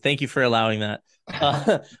 thank you. Thank you for allowing that.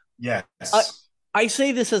 Yes. I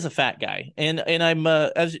say this as a fat guy, and I'm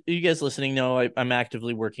as you guys listening know, I'm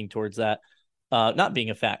actively working towards that. Not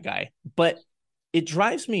being a fat guy, but it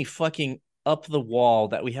drives me fucking up the wall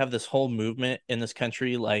that we have this whole movement in this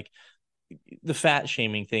country, like the fat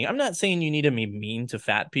shaming thing. I'm not saying you need to be mean to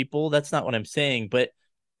fat people. That's not what I'm saying, but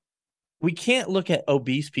we can't look at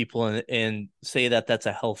obese people and say that that's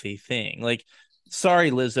a healthy thing. Like,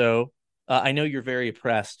 sorry, Lizzo. I know you're very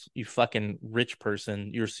oppressed, you fucking rich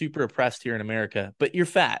person. You're super oppressed here in America, but you're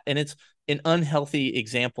fat, and it's an unhealthy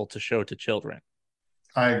example to show to children.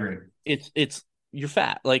 I agree. It's you're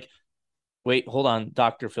fat. Like, wait, hold on.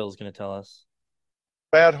 Dr. Phil's going to tell us.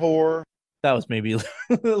 Fat whore. That was maybe a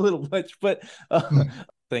little much, but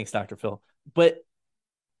thanks, Dr. Phil. But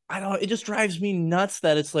I don't know. It just drives me nuts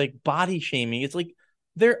that it's like body shaming. It's like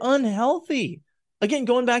they're unhealthy. Again,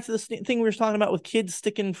 going back to the thing we were talking about with kids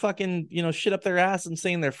sticking fucking, shit up their ass and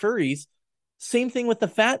saying they're furries. Same thing with the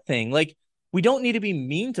fat thing. Like, we don't need to be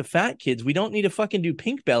mean to fat kids. We don't need to fucking do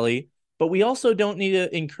pink belly, but we also don't need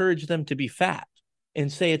to encourage them to be fat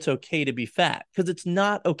and say it's okay to be fat, because it's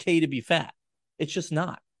not okay to be fat. It's just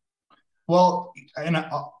not. Well,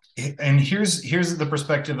 and here's the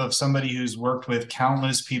perspective of somebody who's worked with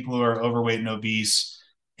countless people who are overweight and obese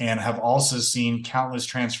and have also seen countless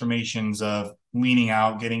transformations of leaning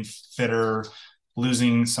out, getting fitter,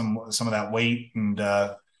 losing some of that weight. And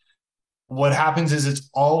what happens is it's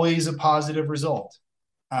always a positive result.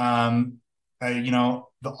 All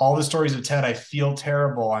the stories of Ted, I feel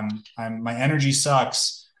terrible. My energy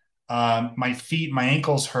sucks. My feet, my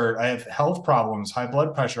ankles hurt. I have health problems, high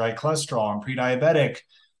blood pressure, high cholesterol. I'm pre-diabetic.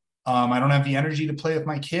 I don't have the energy to play with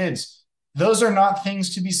my kids. Those are not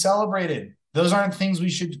things to be celebrated. Those aren't things we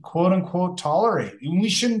should quote unquote tolerate. We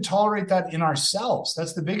shouldn't tolerate that in ourselves.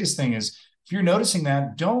 That's the biggest thing is if you're noticing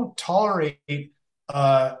that, don't tolerate,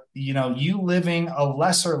 you living a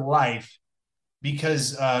lesser life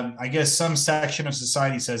because I guess some section of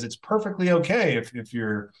society says it's perfectly okay if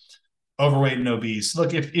you're overweight and obese.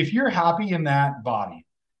 Look, if you're happy in that body,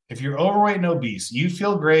 if you're overweight and obese, you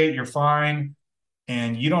feel great, you're fine,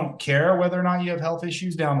 and you don't care whether or not you have health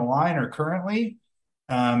issues down the line or currently,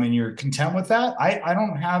 and you're content with that, I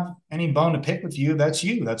don't have any bone to pick with you. That's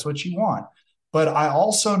you. That's what you want. But I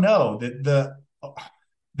also know that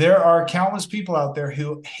there are countless people out there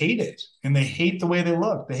who hate it, and they hate the way they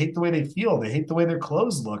look. They hate the way they feel. They hate the way their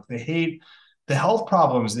clothes look. They hate the health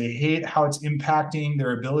problems. They hate how it's impacting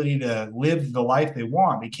their ability to live the life they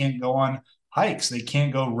want. They can't go on hikes. They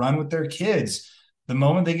can't go run with their kids. The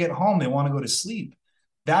moment they get home, they want to go to sleep.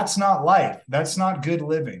 That's not life. That's not good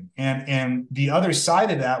living. And the other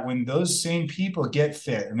side of that, when those same people get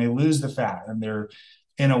fit and they lose the fat and they're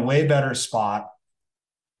in a way better spot,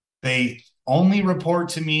 they only report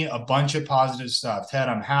to me a bunch of positive stuff. Ted,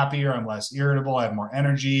 I'm happier. I'm less irritable. I have more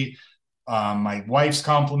energy. My wife's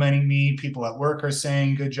complimenting me. People at work are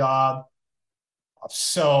saying, good job.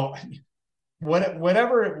 So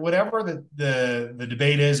whatever the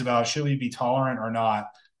debate is about, should we be tolerant or not?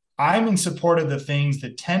 I'm in support of the things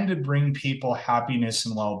that tend to bring people happiness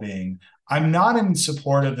and well-being. I'm not in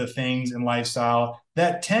support of the things in lifestyle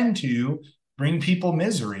that tend to bring people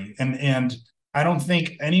misery. And I don't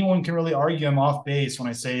think anyone can really argue I'm off base when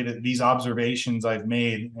I say that these observations I've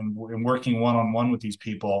made and working one-on-one with these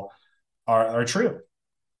people are true.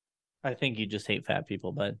 I think you just hate fat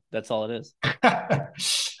people, but that's all it is. No.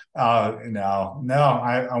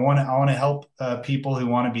 I want to help people who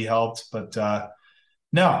want to be helped, but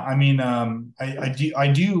no. I mean,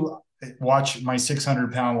 I do watch my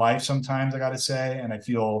 600-pound life sometimes. I got to say, and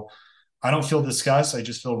I don't feel disgust. I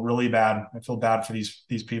just feel really bad. I feel bad for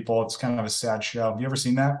these people. It's kind of a sad show. Have you ever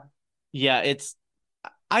seen that? Yeah,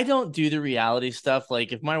 I don't do the reality stuff.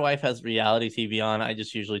 Like if my wife has reality TV on, I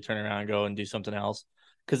just usually turn around and go and do something else.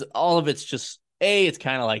 Because all of it's just, it's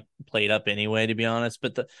kind of like played up anyway, to be honest.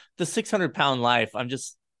 But the 600-pound life, I'm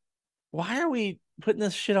just, why are we putting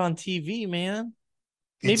this shit on TV, man?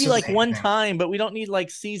 Maybe like one time, but we don't need like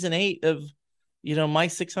season 8 of, my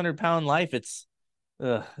 600-pound life. It's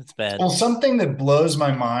bad. Well, something that blows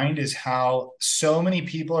my mind is how so many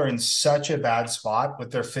people are in such a bad spot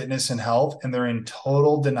with their fitness and health, and they're in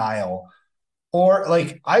total denial. Or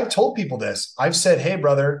like I've told people this. I've said, hey,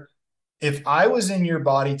 brother, if I was in your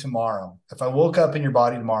body tomorrow, if I woke up in your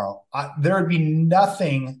body tomorrow, there would be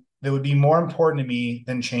nothing that would be more important to me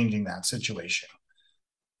than changing that situation.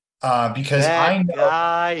 Because that I know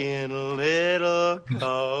guy in a little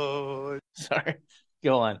coat. Sorry,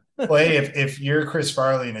 go on. Well, hey, if you're Chris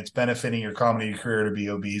Farley and it's benefiting your comedy career to be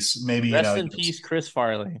obese, maybe rest in peace, Chris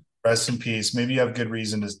Farley. Rest in peace. Maybe you have good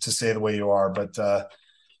reason to stay the way you are, but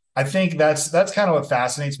I think that's kind of what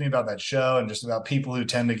fascinates me about that show and just about people who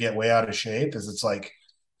tend to get way out of shape. Is it's like,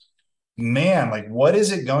 man, like what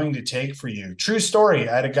is it going to take for you? True story.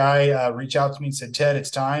 I had a guy reach out to me and said, Ted,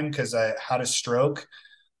 it's time because I had a stroke.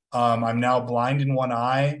 I'm now blind in one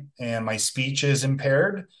eye and my speech is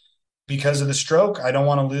impaired because of the stroke. I don't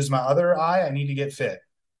want to lose my other eye. I need to get fit.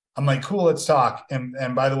 I'm like, cool, let's talk.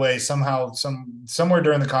 And by the way, somewhere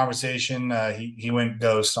during the conversation, he went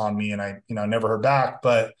ghost on me and I, never heard back.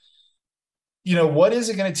 But, what is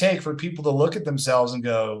it going to take for people to look at themselves and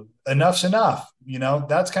go, enough's enough?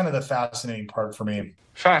 That's kind of the fascinating part for me.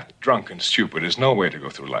 Fat, drunk, and stupid is no way to go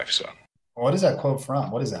through life, son. What is that quote from?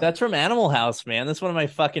 What is that? That's from Animal House, man. That's one of my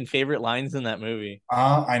fucking favorite lines in that movie.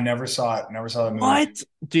 I never saw it. Never saw the movie. What?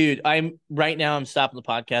 Dude, I'm stopping the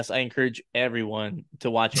podcast. I encourage everyone to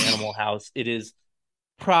watch Animal House. It is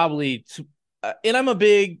probably, and I'm a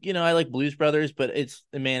big, I like Blues Brothers, but it's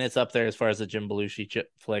up there as far as the Jim Belushi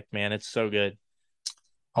flick, man. It's so good.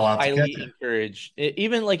 Highly encouraged.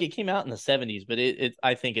 Even like it came out in the 70s, but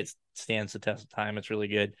I think it stands the test of time. It's really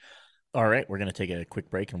good. All right, we're going to take a quick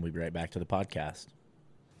break and we'll be right back to the podcast.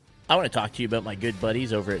 I want to talk to you about my good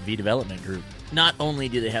buddies over at V Development Group. Not only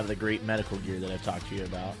do they have the great medical gear that I've talked to you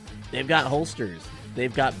about, they've got holsters,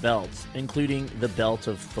 they've got belts, including the Belt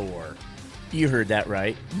of Thor. You heard that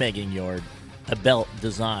right, Megan Yord, a belt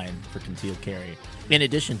designed for concealed carry. In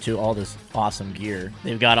addition to all this awesome gear,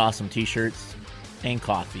 they've got awesome t-shirts and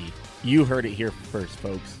coffee. You heard it here first,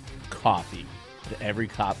 folks. Coffee that every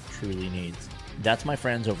cop truly needs. That's my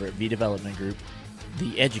friends over at V Development Group,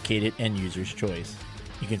 the educated end user's choice.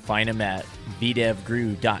 You can find him at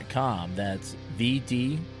vdevgru.com. That's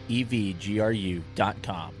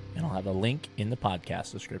VDEVGRU.com. And I'll have a link in the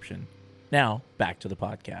podcast description. Now, back to the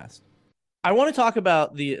podcast. I want to talk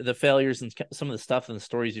about the failures and some of the stuff and the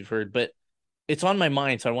stories you've heard, but it's on my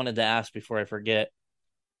mind, so I wanted to ask before I forget.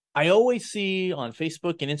 I always see on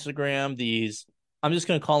Facebook and Instagram these, I'm just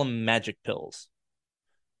going to call them magic pills.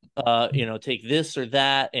 Take this or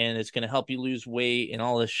that, and it's going to help you lose weight and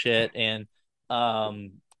all this shit. And,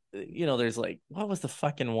 there's like, what was the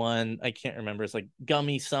fucking one? I can't remember. It's like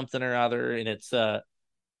gummy something or other. And it's,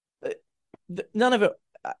 none of it.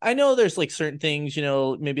 I know there's like certain things,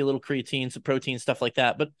 maybe a little creatine, some protein, stuff like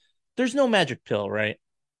that, but there's no magic pill, right?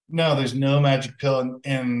 No, there's no magic pill.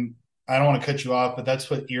 And I don't want to cut you off, but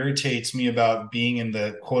that's what irritates me about being in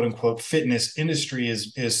the quote unquote fitness industry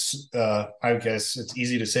is I guess it's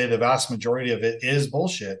easy to say the vast majority of it is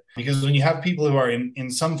bullshit. Because when you have people who are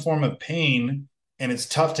in some form of pain and it's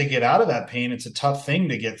tough to get out of that pain, it's a tough thing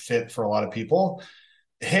to get fit for a lot of people.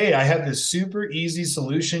 Hey, I have this super easy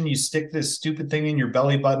solution. You stick this stupid thing in your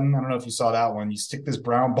belly button. I don't know if you saw that one. You stick this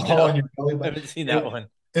brown ball in your belly button. I haven't seen that one.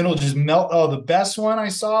 It'll just melt. Oh, the best one I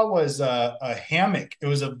saw was a hammock. It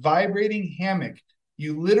was a vibrating hammock.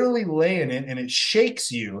 You literally lay in it and it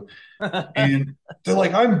shakes you. And they're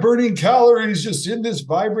like, I'm burning calories just in this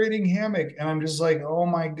vibrating hammock. And I'm just like, oh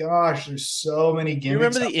my gosh, there's so many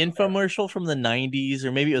gimmicks. You remember the infomercial from the 90s,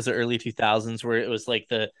 or maybe it was the early 2000s, where it was like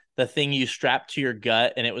the thing you strapped to your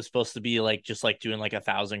gut and it was supposed to be like just like doing like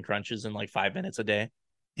 1,000 crunches in like 5 minutes a day?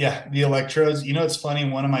 Yeah, the electrodes. It's funny.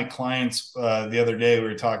 One of my clients the other day, we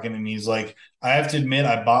were talking and he's like, I have to admit,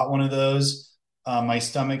 I bought one of those. My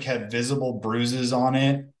stomach had visible bruises on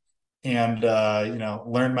it and,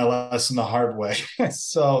 learned my lesson the hard way.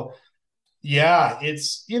 So yeah,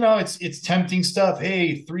 it's tempting stuff.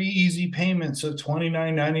 Hey, 3 easy payments of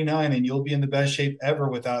 $29.99 and you'll be in the best shape ever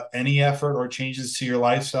without any effort or changes to your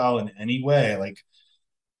lifestyle in any way. Like,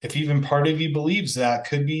 if even part of you believes that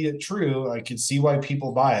could be true, I could see why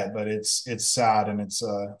people buy it, but it's sad. And it's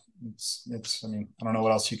I don't know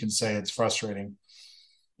what else you can say. It's frustrating.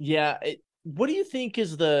 Yeah. What do you think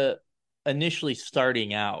is the initially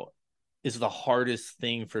starting out is the hardest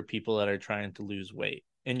thing for people that are trying to lose weight,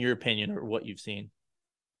 in your opinion, or what you've seen?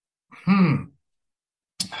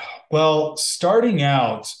 Well, starting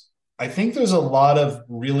out, I think there's a lot of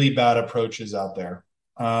really bad approaches out there.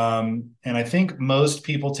 And I think most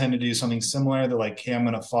people tend to do something similar. They're like, hey, I'm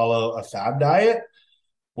going to follow a fad diet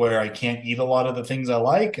where I can't eat a lot of the things I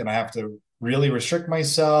like and I have to really restrict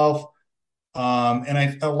myself.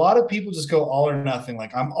 A lot of people just go all or nothing.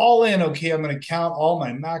 Like, I'm all in. Okay, I'm going to count all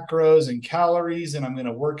my macros and calories and I'm going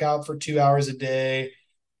to work out for 2 hours a day.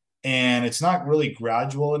 And it's not really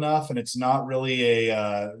gradual enough. And it's not really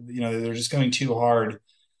they're just going too hard.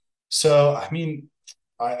 So,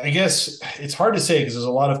 I guess it's hard to say because there's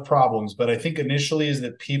a lot of problems, but I think initially is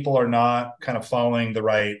that people are not kind of following the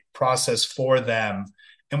right process for them.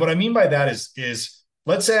 And what I mean by that is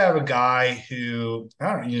let's say I have a guy who,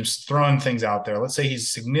 I don't know, just throwing things out there. Let's say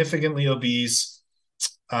he's significantly obese.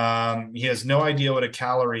 He has no idea what a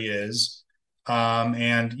calorie is.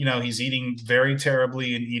 He's eating very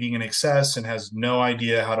terribly and eating in excess and has no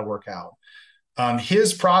idea how to work out.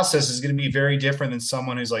 His process is going to be very different than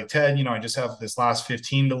someone who's like, Ted, I just have this last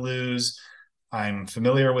 15 to lose. I'm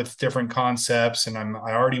familiar with different concepts and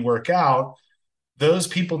I already work out. Those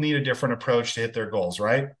people need a different approach to hit their goals,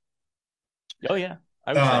 right? Oh yeah.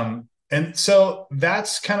 I would say. And so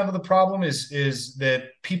that's kind of the problem is that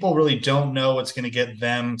people really don't know what's going to get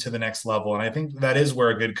them to the next level. And I think that is where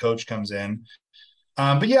a good coach comes in.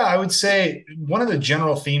 But yeah, I would say one of the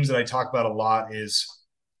general themes that I talk about a lot is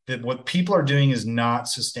that what people are doing is not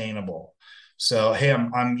sustainable. So, hey,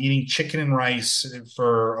 I'm eating chicken and rice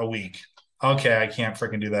for a week. Okay, I can't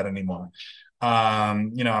freaking do that anymore.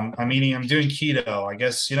 I'm doing keto. I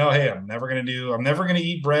guess, hey, I'm never going to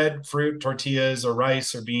eat bread, fruit, tortillas, or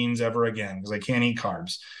rice or beans ever again because I can't eat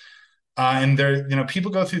carbs. And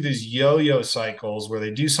people go through these yo-yo cycles where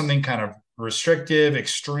they do something kind of restrictive,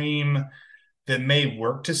 extreme that may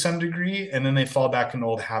work to some degree, and then they fall back into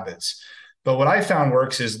old habits. But what I found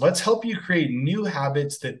works is let's help you create new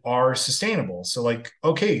habits that are sustainable. So like,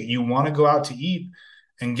 okay, you want to go out to eat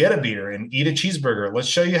and get a beer and eat a cheeseburger. Let's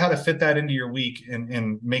show you how to fit that into your week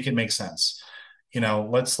and make it make sense.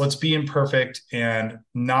 Let's be imperfect and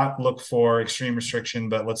not look for extreme restriction,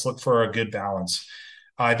 but let's look for a good balance.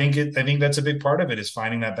 I think that's a big part of it is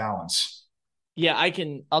finding that balance. Yeah,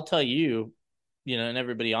 I'll tell you, and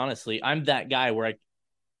everybody, honestly, I'm that guy where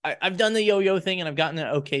I've done the yo-yo thing and I've gotten in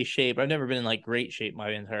okay shape. I've never been in like great shape my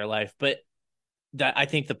entire life, but that I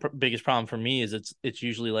think the biggest problem for me is it's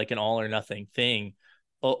usually like an all or nothing thing.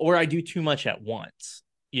 or I do too much at once,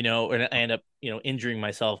 and I end up, injuring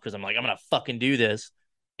myself because I'm like, I'm going to fucking do this.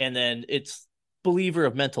 And then it's believer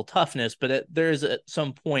of mental toughness, but there's at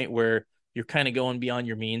some point where you're kind of going beyond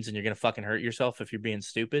your means and you're going to fucking hurt yourself if you're being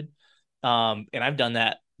stupid. And I've done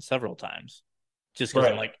that several times just because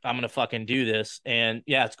I'm like, I'm going to fucking do this. And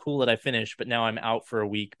yeah, it's cool that I finished, but now I'm out for a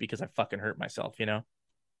week because I fucking hurt myself,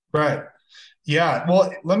 Right. Yeah.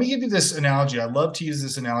 Well, let me give you this analogy. I love to use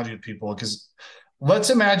this analogy with people because let's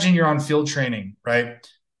imagine you're on field training, right?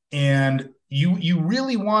 And you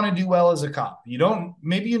really want to do well as a cop. You don't,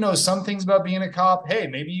 maybe you know some things about being a cop. Hey,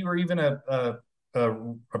 maybe you were even a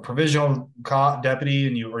provisional cop deputy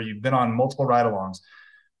and you've been on multiple ride-alongs.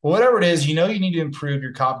 Well, whatever it is, you need to improve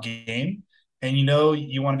your cop game and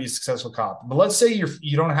you want to be a successful cop. But let's say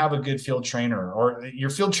you don't have a good field trainer, or your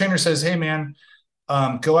field trainer says, hey man,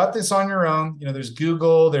 go at this on your own. There's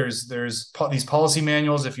Google, there's these policy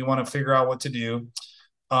manuals if you want to figure out what to do.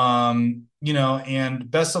 And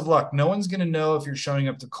best of luck. No one's going to know if you're showing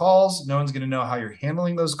up to calls. No one's going to know how you're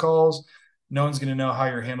handling those calls. No one's going to know how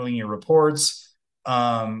you're handling your reports.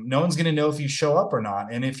 No one's going to know if you show up or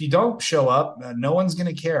not. And if you don't show up, no one's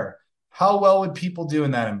going to care. How well would people do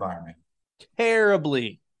in that environment?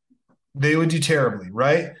 Terribly. They would do terribly,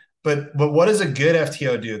 right? But what does a good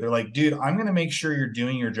FTO do? They're like, dude, I'm going to make sure you're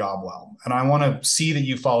doing your job well. And I want to see that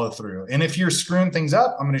you follow through. And if you're screwing things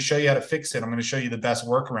up, I'm going to show you how to fix it. I'm going to show you the best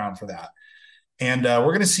workaround for that. And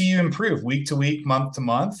we're going to see you improve week to week, month to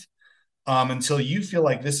month, until you feel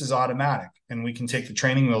like this is automatic and we can take the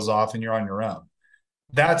training wheels off and you're on your own.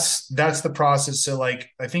 That's the process. So like,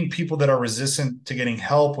 I think people that are resistant to getting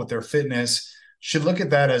help with their fitness should look at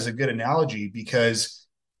that as a good analogy, because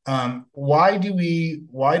why do we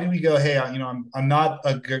go, hey, I'm not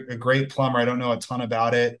a great plumber. I don't know a ton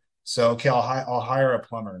about it. So, okay, I'll hire a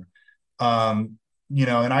plumber. And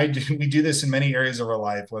we do this in many areas of our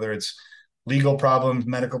life, whether it's legal problems,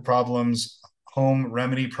 medical problems, home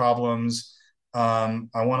remedy problems. I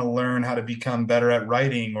want to learn how to become better at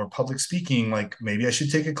writing or public speaking. Like maybe I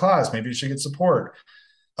should take a class, maybe I should get support.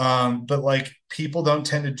 But like people don't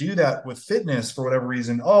tend to do that with fitness for whatever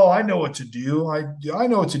reason. Oh, I know what to do. I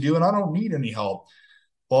know what to do and I don't need any help.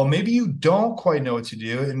 Well, maybe you don't quite know what to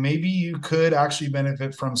do, and maybe you could actually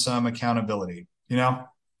benefit from some accountability, Yeah.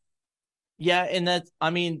 And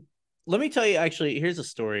let me tell you, actually, here's a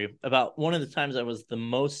story about one of the times I was the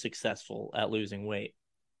most successful at losing weight.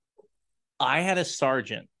 I had a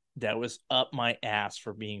sergeant that was up my ass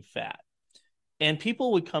for being fat, and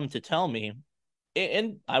people would come to tell me,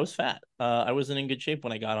 and I was fat. I wasn't in good shape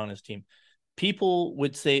when I got on his team. People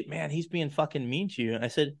would say, man, he's being fucking mean to you. And I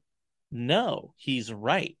said, no, he's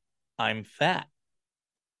right. I'm fat.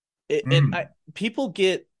 And people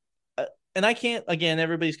get, and I can't, again,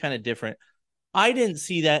 everybody's kind of different. I didn't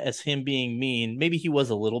see that as him being mean. Maybe he was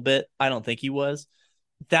a little bit. I don't think he was.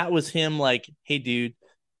 That was him like, hey, dude,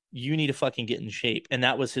 you need to fucking get in shape. And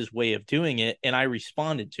that was his way of doing it. And I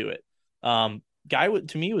responded to it. Guy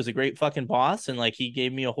to me was a great fucking boss, and like he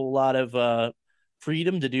gave me a whole lot of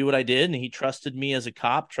freedom to do what I did, and he trusted me as a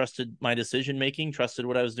cop, trusted my decision making, trusted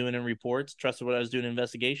what I was doing in reports, trusted what I was doing in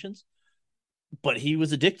investigations. But he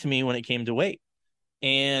was a dick to me when it came to weight,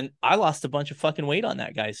 and I lost a bunch of fucking weight on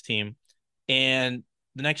that guy's team. And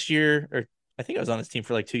the next year, or I think I was on his team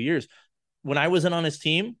for like 2 years, when I wasn't on his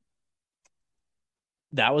team,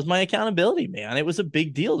 that was my accountability, man. It was a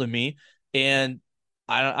big deal to me, and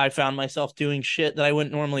I found myself doing shit that I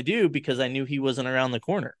wouldn't normally do because I knew he wasn't around the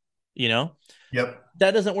corner, Yep.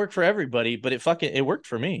 That doesn't work for everybody, but it worked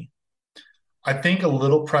for me. I think a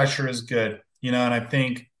little pressure is good, and I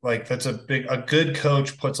think like that's a good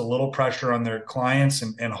coach puts a little pressure on their clients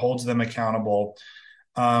and holds them accountable.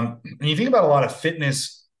 And you think about a lot of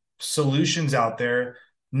fitness solutions out there,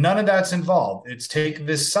 none of that's involved. It's take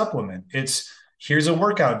this supplement. Here's a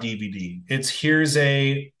workout DVD. Here's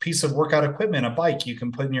a piece of workout equipment, a bike you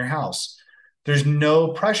can put in your house. There's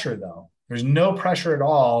no pressure though. There's no pressure at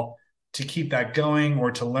all to keep that going or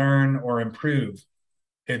to learn or improve.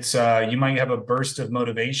 It's you might have a burst of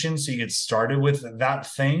motivation, so you get started with that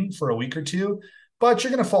thing for a week or two, but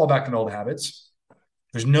you're going to fall back in old habits.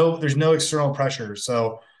 There's no external pressure.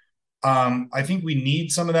 So I think we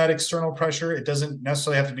need some of that external pressure. It doesn't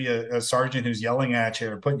necessarily have to be a sergeant who's yelling at you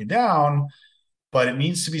or putting you down, but it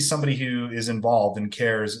needs to be somebody who is involved and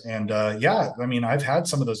cares. And I've had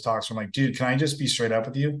some of those talks where I'm like, dude, can I just be straight up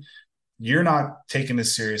with you? You're not taking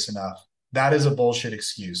this serious enough. That is a bullshit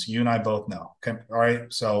excuse. You and I both know. Okay. All right.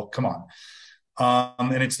 So come on.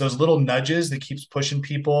 And it's those little nudges that keeps pushing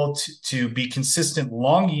people to be consistent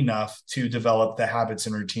long enough to develop the habits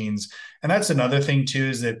and routines. And that's another thing too,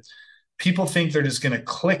 is that people think they're just going to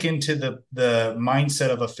click into the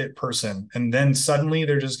mindset of a fit person, and then suddenly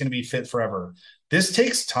they're just going to be fit forever. This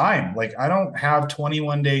takes time. Like, I don't have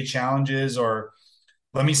 21-day challenges or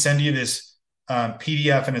let me send you this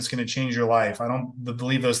PDF and it's going to change your life. I don't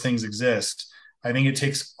believe those things exist. I think it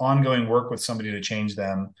takes ongoing work with somebody to change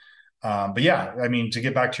them. But yeah, I mean, to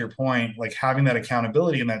get back to your point, like having that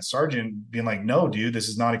accountability and that sergeant being like, no, dude, this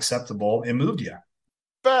is not acceptable. It moved you.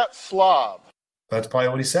 Fat slob. That's probably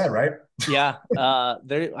what he said, right? Yeah.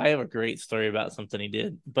 I have a great story about something he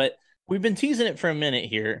did, but we've been teasing it for a minute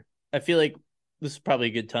here. I feel like this is probably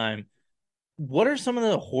a good time. What are some of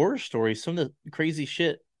the horror stories, some of the crazy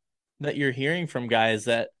shit that you're hearing from guys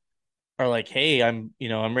that are like, hey, I'm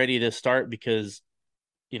ready to start because,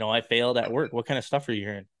 I failed at work. What kind of stuff are you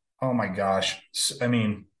hearing? Oh my gosh. I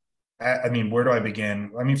mean, where do I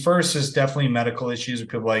begin? I mean, first is definitely medical issues with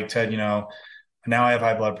people like Ted, now I have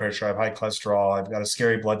high blood pressure. I have high cholesterol. I've got a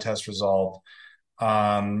scary blood test result.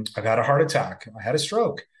 I've had a heart attack. I had a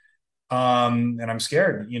stroke. And I'm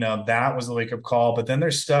scared, that was the wake up call. But then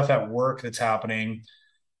there's stuff at work that's happening.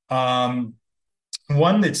 One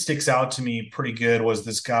that sticks out to me pretty good was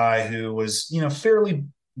this guy who was, fairly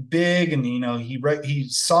big, and, he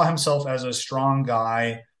saw himself as a strong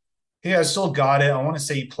guy. I still got it. I want to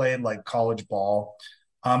say he played like college ball.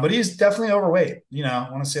 But he's definitely overweight, I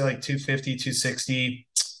want to say like 250, 260.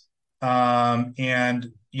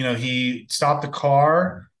 And, he stopped the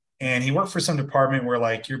car and he worked for some department where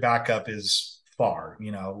like your backup is far,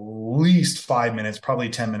 at least 5 minutes,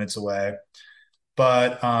 probably 10 minutes away.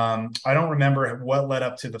 But I don't remember what led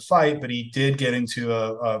up to the fight, but he did get into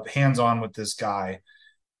a hands-on with this guy.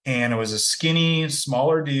 And it was a skinny,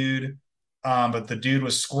 smaller dude. But the dude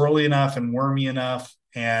was squirrely enough and wormy enough.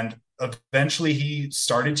 And eventually he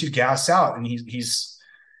started to gas out, and he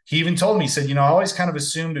even told me, he said, I always kind of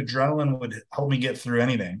assumed adrenaline would help me get through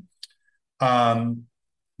anything.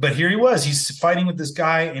 But here he was, he's fighting with this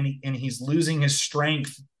guy, and he's losing his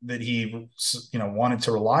strength that he, wanted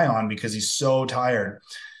to rely on because he's so tired.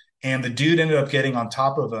 And the dude ended up getting on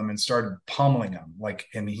top of him and started pummeling him.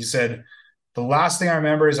 And he said, the last thing I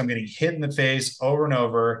remember is I'm getting hit in the face over and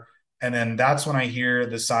over. And then that's when I hear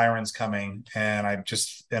the sirens coming, and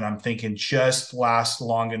I'm thinking, just last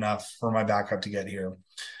long enough for my backup to get here.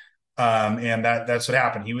 And that's what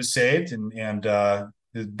happened. He was saved, and the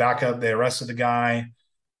backup, they arrested the guy,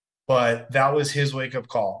 but that was his wake up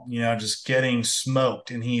call, just getting smoked.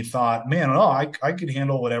 And he thought, man, I could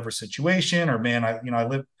handle whatever situation, or man,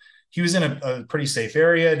 he was in a pretty safe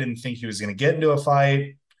area. Didn't think he was going to get into a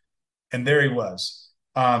fight. And there he was.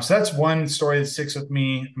 So that's one story that sticks with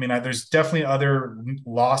me. I mean, there's definitely other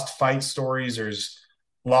lost fight stories. There's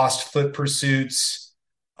lost foot pursuits.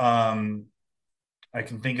 I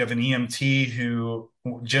can think of an EMT who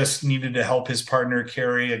just needed to help his partner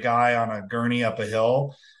carry a guy on a gurney up a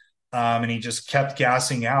hill. And he just kept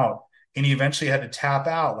gassing out, and he eventually had to tap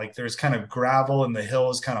out. Like, there's kind of gravel and the hill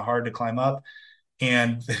is kind of hard to climb up.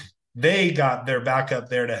 And they got their backup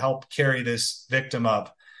there to help carry this victim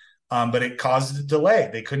up. But it caused a delay.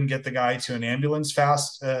 They couldn't get the guy to an ambulance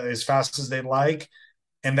as fast as they'd like.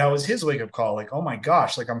 And that was his wake up call. Like, oh my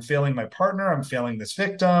gosh, like, I'm failing my partner. I'm failing this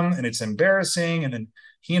victim, and it's embarrassing. And then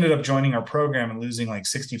he ended up joining our program and losing like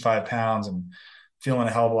 65 pounds and feeling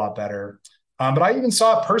a hell of a lot better. But I even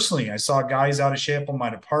saw it personally. I saw guys out of shape on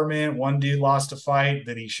my department. One dude lost a fight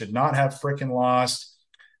that he should not have freaking lost.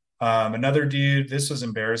 Another dude, this was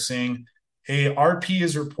embarrassing. A RP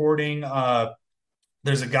is reporting,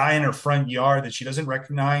 there's a guy in her front yard that she doesn't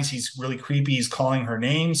recognize. He's really creepy. He's calling her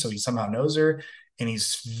name, so he somehow knows her. And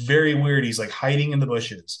he's very weird. He's like hiding in the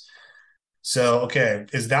bushes. So, okay,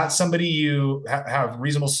 is that somebody you have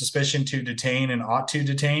reasonable suspicion to detain and ought to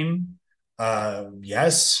detain?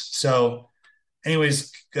 Yes. So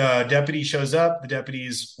anyways, deputy shows up. The deputy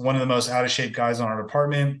is one of the most out of shape guys on our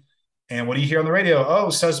department. And what do you hear on the radio? Oh,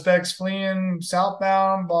 suspects fleeing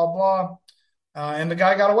southbound, blah, blah. And the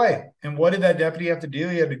guy got away. And what did that deputy have to do?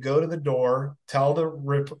 He had to go to the door, tell the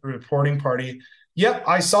reporting party, yep,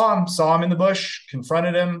 I saw him in the bush,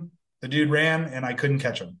 confronted him. The dude ran, and I couldn't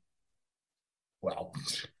catch him. Well,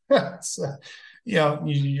 so,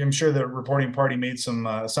 I'm sure the reporting party made some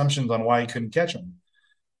assumptions on why he couldn't catch him.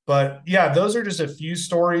 But yeah, those are just a few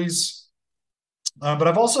stories. But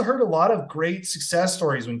I've also heard a lot of great success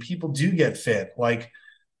stories when people do get fit. Like,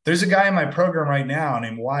 there's a guy in my program right now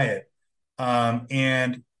named Wyatt.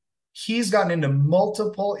 And he's gotten into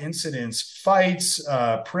multiple incidents, fights,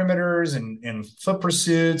 perimeters, and foot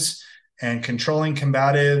pursuits, and controlling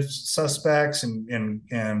combative suspects, and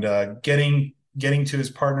getting to his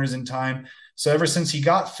partners in time. So ever since he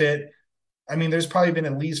got fit, I mean, there's probably been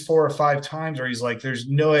at least 4 or 5 times where he's like, there's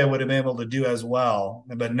no way I would have been able to do as well.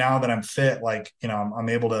 But now that I'm fit, like, I'm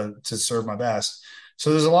able to serve my best. So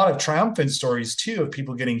there's a lot of triumphant stories too of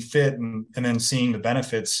people getting fit and then seeing the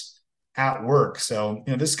benefits at work. So,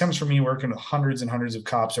 this comes from me working with hundreds and hundreds of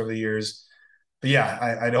cops over the years. But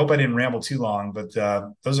yeah, I hope I didn't ramble too long, but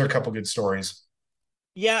those are a couple good stories.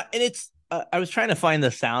 Yeah, and it's I was trying to find the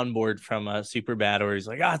soundboard from Superbad where he's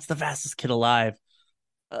like, it's the fastest kid alive.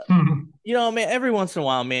 Man, every once in a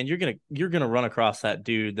while, man, you're gonna run across that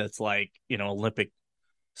dude that's like, Olympic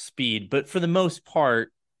speed. But for the most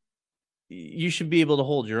part, you should be able to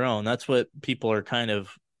hold your own. That's what people are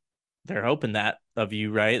they're hoping that of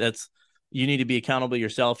you, right? You need to be accountable to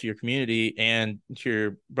yourself, to your community, and to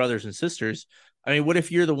your brothers and sisters. I mean, what if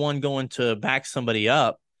you're the one going to back somebody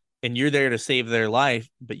up and you're there to save their life,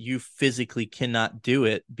 but you physically cannot do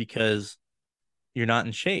it because you're not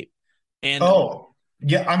in shape? And Oh,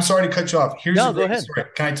 yeah. I'm sorry to cut you off. Here's no, a go great ahead. story.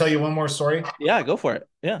 Can I tell you one more story? Yeah, go for it.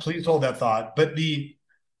 Yeah. Please hold that thought. But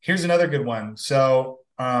here's another good one. So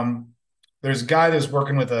there's a guy that's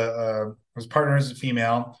working with his partner is a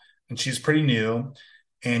female, and she's pretty new,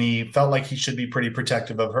 and he felt like he should be pretty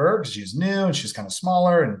protective of her because she's new and she's kind of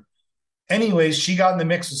smaller. And anyways, she got in the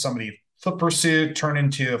mix with somebody. Foot pursuit turned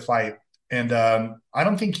into a fight. And I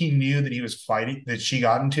don't think he knew that he was fighting, that she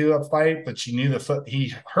got into a fight, but she knew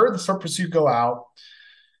he heard the foot pursuit go out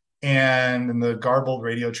and in the garbled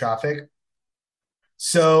radio traffic.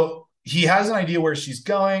 So he has an idea where she's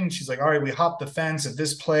going. She's like, all right, we hopped the fence at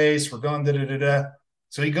this place. We're going da da da da.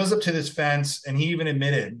 So he goes up to this fence, and he even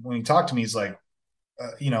admitted when he talked to me, he's like,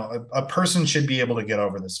 a person should be able to get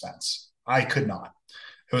over this fence. I could not.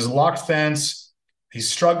 It was a locked fence. He's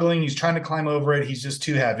struggling. He's trying to climb over it. He's just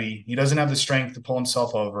too heavy. He doesn't have the strength to pull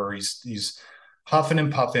himself over. He's huffing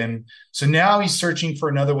and puffing. So now he's searching for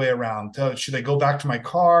another way around. Should I go back to my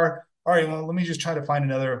car? All right, well, let me just try to find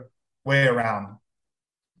another way around.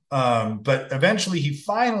 But eventually he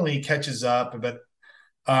finally catches up, but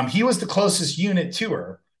he was the closest unit to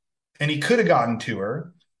her, and he could have gotten to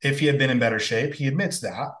her if he had been in better shape. He admits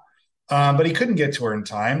that. But he couldn't get to her in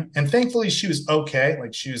time. And thankfully she was okay.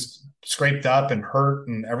 Like, she was scraped up and hurt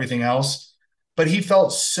and everything else. But he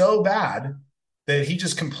felt so bad that he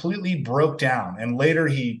just completely broke down. And later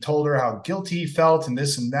he told her how guilty he felt and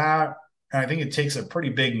this and that. And I think it takes a pretty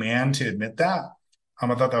big man to admit that. I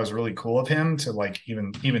thought that was really cool of him to like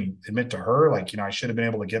even admit to her, like, I should have been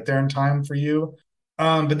able to get there in time for you.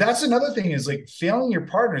 But that's another thing is like failing your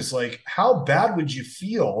partners. Like, how bad would you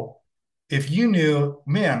feel if you knew,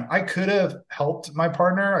 man, I could have helped my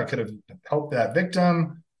partner, I could have helped that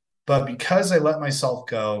victim, but because I let myself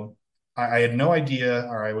go, I had no idea,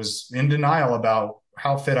 or I was in denial about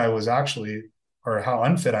how fit I was actually, or how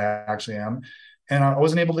unfit I actually am, and I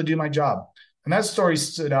wasn't able to do my job. And that story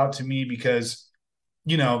stood out to me because,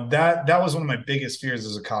 that was one of my biggest fears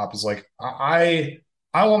as a cop is like, I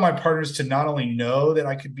want my partners to not only know that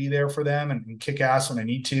I could be there for them and kick ass when I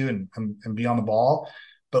need to and be on the ball,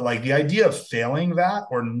 but like the idea of failing that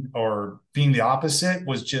or being the opposite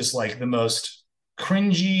was just like the most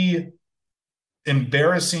cringy,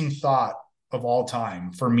 embarrassing thought of all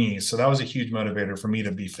time for me. So that was a huge motivator for me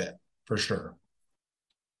to be fit, for sure.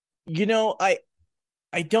 I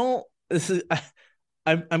don't. This is.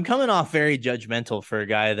 I'm coming off very judgmental for a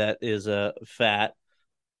guy that is fat.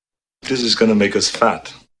 This is going to make us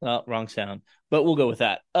fat. Wrong sound, but we'll go with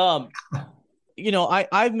that. I've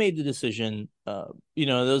made the decision.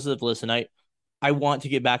 Those that have listened, I want to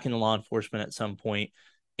get back into law enforcement at some point,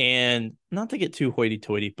 and not to get too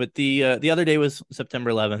hoity-toity, but the other day was September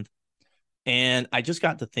 11th, and I just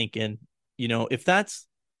got to thinking, if that's,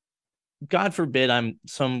 God forbid, I'm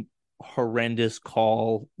some horrendous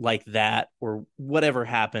call like that or whatever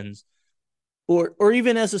happens, or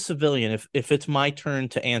even as a civilian, if it's my turn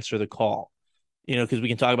to answer the call, because we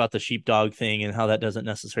can talk about the sheepdog thing and how that doesn't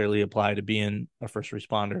necessarily apply to being a first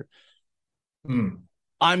responder.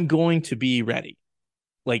 I'm going to be ready.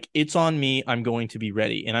 Like, it's on me. I'm going to be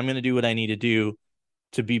ready, and I'm going to do what I need to do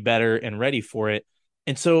to be better and ready for it.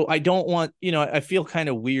 And so I don't want, I feel kind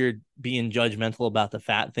of weird being judgmental about the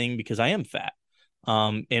fat thing because I am fat.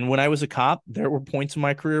 And when I was a cop, there were points in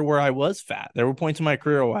my career where I was fat. There were points in my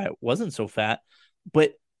career where I wasn't so fat.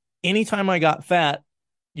 But anytime I got fat,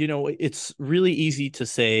 it's really easy to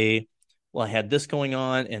say, well, I had this going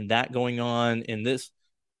on and that going on and this,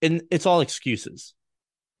 and it's all excuses.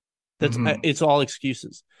 It's all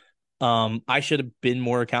excuses. I should have been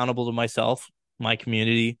more accountable to myself, my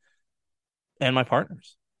community, and my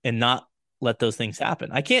partners, and not let those things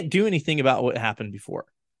happen. I can't do anything about what happened before.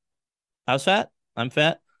 I was fat. I'm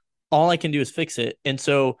fat. All I can do is fix it. And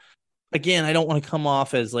so, again, I don't want to come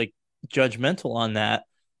off as like judgmental on that,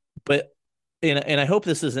 but and I hope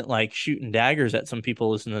this isn't like shooting daggers at some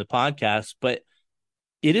people listening to the podcast, but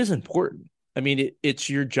it is important. I mean, it's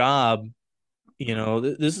your job. You know,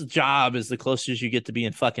 this job is the closest you get to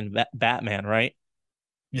being fucking Batman, right?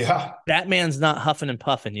 Yeah. Batman's not huffing and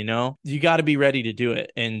puffing, you know? You got to be ready to do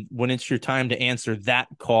it. And when it's your time to answer that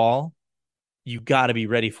call, you got to be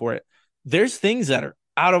ready for it. There's things that are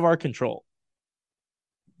out of our control.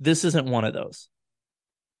 This isn't one of those.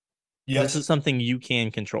 Yes. This is something you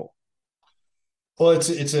can control. Well,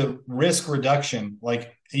 it's a risk reduction.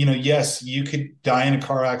 Like, you know, yes, you could die in a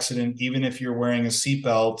car accident even if you're wearing a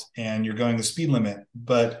seatbelt and you're going the speed limit.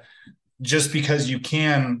 But just because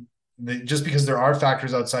just because there are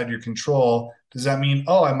factors outside your control, does that mean,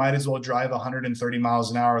 oh, I might as well drive 130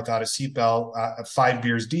 miles an hour without a seatbelt at 5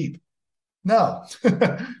 beers deep? No,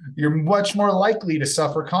 you're much more likely to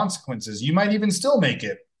suffer consequences. You might even still make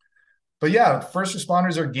it. But yeah, first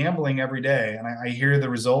responders are gambling every day. And I hear the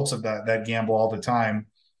results of that gamble all the time.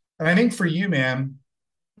 And I think for you, man,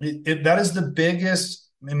 that is the biggest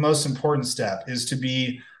and most important step, is to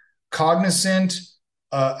be cognizant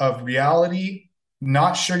of reality,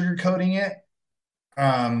 not sugarcoating it,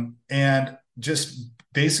 and just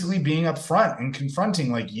basically being upfront and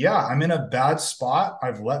confronting, like, yeah, I'm in a bad spot.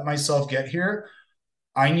 I've let myself get here.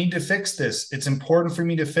 I need to fix this. It's important for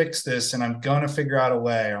me to fix this, and I'm going to figure out a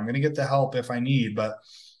way. I'm going to get the help if I need. But,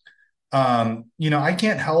 you know, I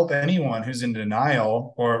can't help anyone who's in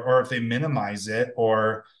denial, or if they minimize it,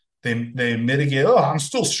 or they mitigate. Oh, I'm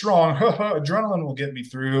still strong. Adrenaline will get me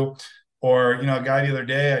through. Or, you know, a guy the other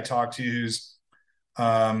day I talked to who's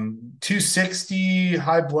 260,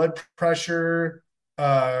 high blood pressure,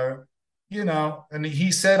 you know, and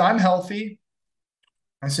he said, I'm healthy.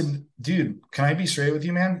 I said, dude, can I be straight with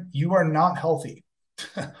you, man? You are not healthy.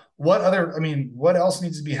 What else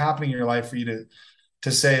needs to be happening in your life for you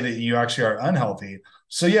to say that you actually are unhealthy?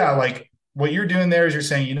 So yeah, like what you're doing there is you're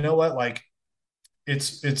saying, you know what, like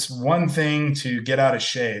it's one thing to get out of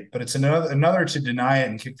shape, but it's another to deny it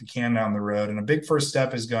and kick the can down the road. And a big first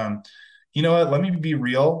step is going, you know what, let me be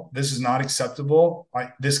real. This is not acceptable.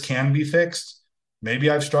 This can be fixed.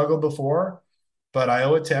 Maybe I've struggled before, but I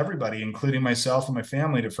owe it to everybody, including myself and my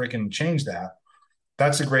family, to freaking change that.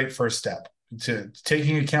 That's a great first step, to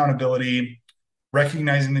taking accountability,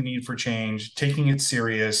 recognizing the need for change, taking it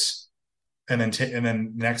serious, and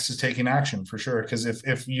then next is taking action, for sure. Because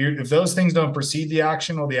if those things don't precede the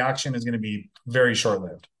action, well, the action is going to be very short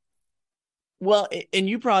lived. Well, and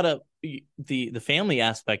you brought up the family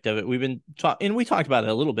aspect of it. We've been and we talked about it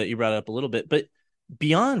a little bit. You brought it up a little bit, but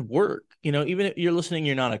beyond work, you know, even if you're listening,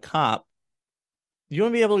 you're not a cop. You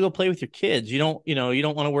want to be able to go play with your kids. You don't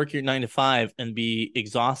want to work your 9 to 5 and be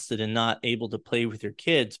exhausted and not able to play with your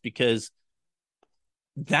kids, because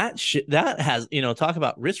that has, you know, talk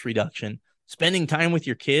about risk reduction, spending time with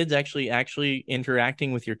your kids, actually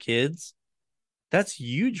interacting with your kids. That's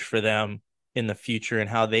huge for them in the future and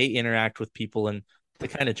how they interact with people and the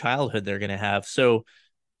kind of childhood they're going to have. So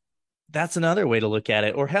that's another way to look at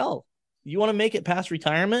it. Or hell, you want to make it past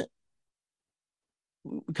retirement?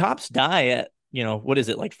 Cops die at, you know, what is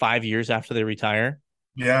it, like 5 years after they retire?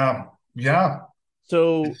 Yeah. Yeah.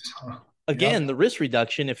 So again, the risk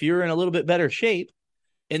reduction, if you're in a little bit better shape,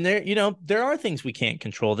 and there are things we can't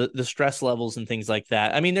control, the stress levels and things like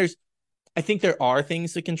that. I mean, I think there are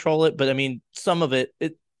things to control it, but I mean, some of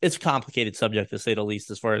it's a complicated subject, to say the least,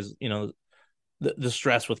 as far as, you know, the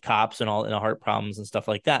stress with cops and all, and the heart problems and stuff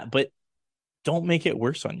like that. But don't make it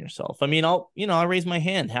worse on yourself. I mean, I'll raise my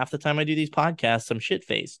hand. Half the time I do these podcasts, I'm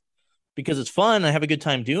shit-faced because it's fun. I have a good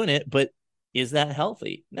time doing it, but is that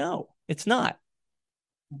healthy? No, it's not.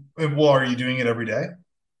 Well, are you doing it every day?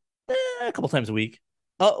 A couple times a week.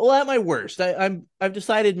 Well, at my worst, I've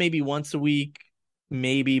decided maybe once a week,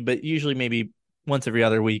 maybe, but usually maybe once every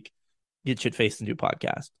other week, get shit-faced and do a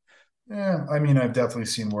podcast. Yeah, I mean, I've definitely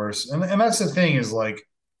seen worse. And that's the thing, is like,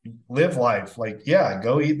 live life. Like, yeah,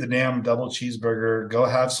 go eat the damn double cheeseburger, go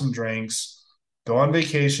have some drinks, go on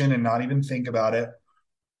vacation and not even think about it.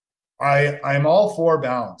 I'm all for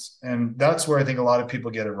balance. And that's where I think a lot of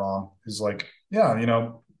people get it wrong, is like, yeah, you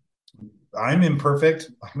know, I'm imperfect.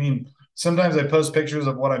 I mean, sometimes I post pictures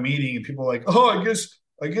of what I'm eating and people are like, oh, I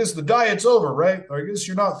guess the diet's over, right? Or I guess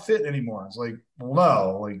you're not fit anymore. It's like, well,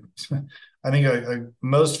 no, like, I think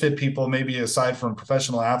most fit people, maybe aside from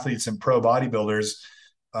professional athletes and pro bodybuilders,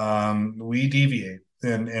 we deviate,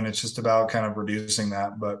 and it's just about kind of reducing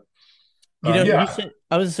that. But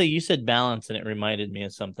you said balance, and it reminded me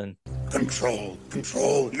of something. Control.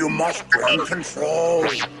 You must learn control.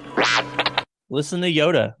 Listen to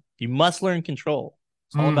Yoda. You must learn control.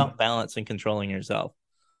 It's all about balance and controlling yourself.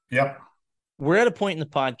 Yep. we're at a point in the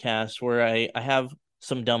podcast where I have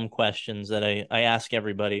some dumb questions that I ask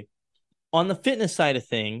everybody. On the fitness side of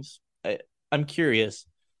things, I'm curious.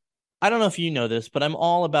 I don't know if you know this, but I'm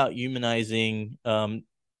all about humanizing,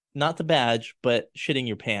 not the badge, but shitting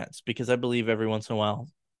your pants, because I believe every once in a while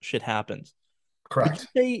shit happens. Would you Correct.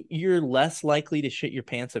 say you're less likely to shit your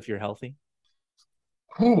pants if you're healthy?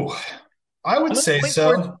 Ooh, I I'm would gonna say point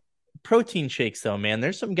towards so. protein shakes, though, man.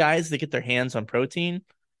 There's some guys that get their hands on protein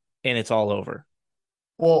and it's all over.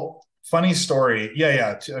 Well, funny story.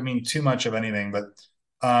 Yeah, yeah. I mean, too much of anything, but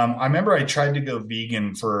I remember I tried to go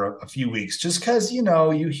vegan for a few weeks just because,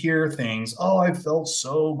 you hear things. Oh, I felt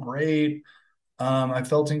so great. I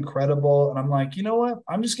felt incredible. And I'm like, you know what?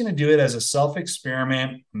 I'm just going to do it as a self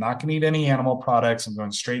experiment. I'm not going to eat any animal products. I'm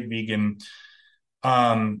going straight vegan.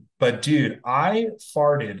 But dude, I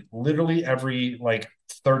farted literally every like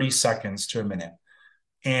 30 seconds to a minute.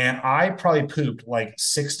 And I probably pooped like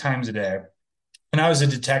 6 times a day. And I was a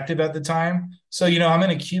detective at the time. So, I'm in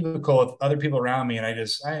a cubicle with other people around me. And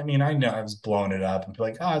I know I was blowing it up and be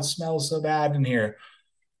like, oh, it smells so bad in here.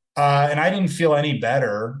 And I didn't feel any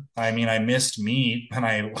better. I mean, I missed meat and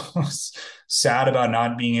I was sad about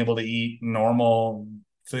not being able to eat normal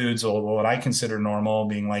foods, or what I consider normal,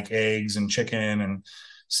 being like eggs and chicken and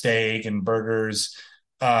steak and burgers.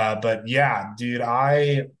 But yeah, dude,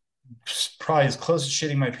 I probably as close to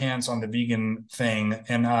shitting my pants on the vegan thing.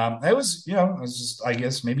 And I was just, I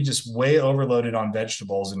guess, maybe just way overloaded on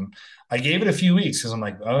vegetables. And I gave it a few weeks because I'm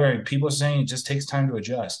like, all right, people are saying it just takes time to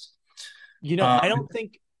adjust. You know, Um, I don't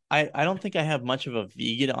think I have much of a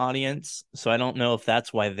vegan audience, so I don't know if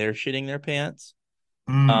that's why they're shitting their pants.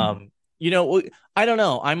 mm, Um, I don't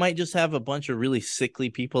know. I might just have a bunch of really sickly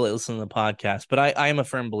people that listen to the podcast, but I am a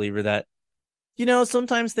firm believer that,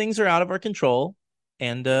 sometimes things are out of our control.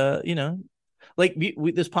 And, like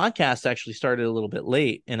this podcast actually started a little bit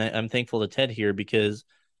late, and I'm thankful to Ted here because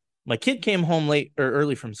my kid came home late or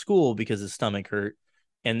early from school because his stomach hurt.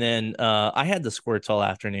 And then I had the squirts all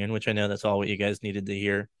afternoon, which I know that's all what you guys needed to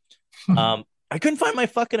hear. I couldn't find my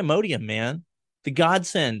fucking Imodium, man. The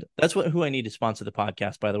godsend. That's who I need to sponsor the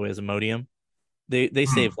podcast, by the way, is Imodium. They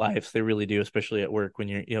save lives. They really do, especially at work when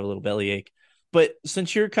you have a little bellyache. But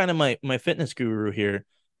since you're kind of my fitness guru here,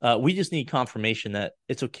 we just need confirmation that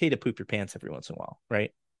it's okay to poop your pants every once in a while,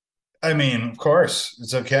 right? I mean, of course,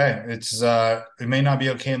 it's okay. It may not be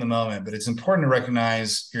okay in the moment, but it's important to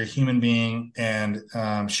recognize you're a human being and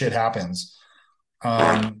shit happens.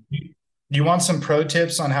 You want some pro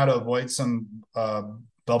tips on how to avoid some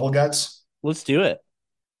bubble guts? Let's do it.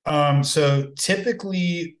 So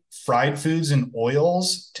typically fried foods and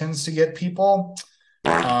oils tends to get people.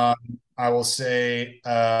 Um, I will say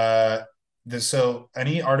so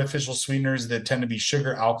any artificial sweeteners that tend to be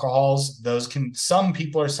sugar alcohols, some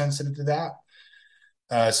people are sensitive to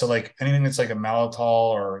that. So like anything that's like a maltitol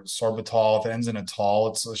or sorbitol, if it ends in a tol,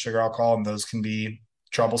 it's a sugar alcohol, and those can be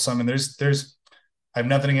troublesome. And I have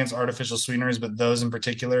nothing against artificial sweeteners, but those in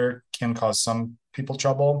particular can cause some people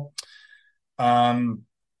trouble. Um,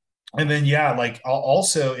 and then yeah, like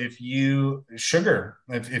also if you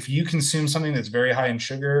consume something that's very high in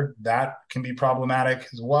sugar, that can be problematic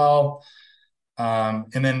as well.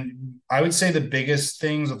 And then I would say the biggest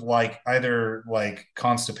things with like either like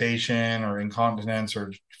constipation or incontinence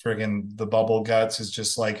or friggin' the bubble guts is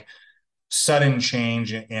just like sudden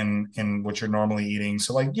change in what you're normally eating.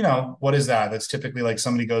 So like, what is that? That's typically like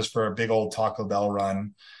somebody goes for a big old Taco Bell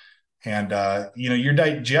run and your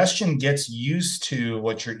digestion gets used to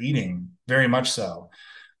what you're eating, very much so.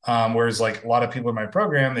 Whereas like a lot of people in my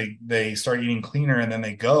program, they start eating cleaner and then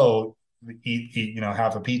they go eat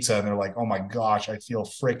half a pizza and they're like, oh my gosh, I feel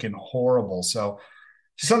freaking horrible. So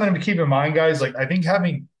just something to keep in mind, guys. Like I think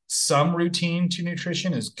having some routine to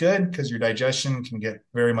nutrition is good because your digestion can get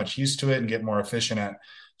very much used to it and get more efficient at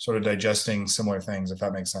sort of digesting similar things, if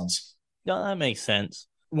that makes sense. No, that makes sense.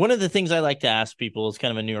 One of the things I like to ask people is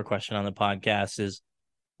kind of a newer question on the podcast is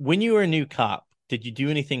when you were a new cop, did you do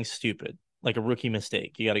anything stupid, like a rookie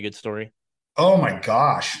mistake? You got a good story? Oh my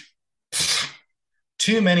gosh.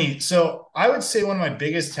 Too many. So I would say one of my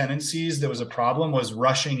biggest tendencies that was a problem was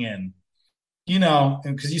rushing in,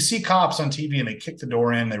 because you see cops on TV and they kick the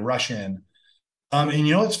door in, they rush in.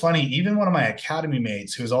 And what's funny? Even one of my academy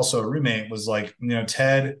mates, who was also a roommate, was like,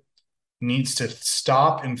 Ted needs to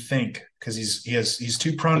stop and think because he's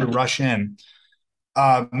too prone to rush in.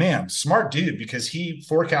 Man, smart dude, because he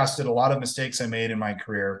forecasted a lot of mistakes I made in my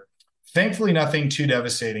career. Thankfully, nothing too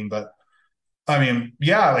devastating, but I mean,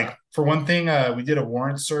 yeah, like for one thing, we did a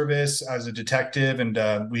warrant service as a detective, and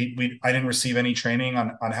I didn't receive any training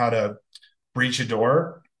on how to breach a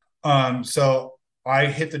door. So I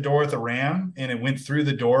hit the door with a ram, and it went through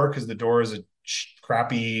the door because the door is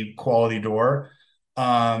crappy quality door.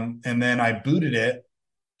 And then I booted it,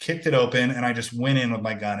 kicked it open, and I just went in with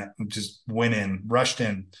my gun. Just went in, rushed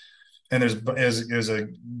in. And there's a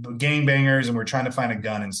gangbangers, and we're trying to find a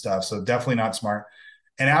gun and stuff. So definitely not smart.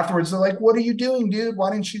 And afterwards, they're like, "What are you doing, dude?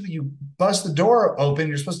 Why didn't you bust the door open?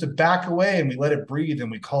 You're supposed to back away." And we let it breathe,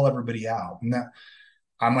 and we call everybody out. And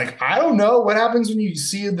I'm like, I don't know what happens when you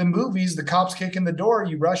see in the movies, the cops kick in the door,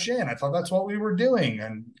 you rush in. I thought that's what we were doing.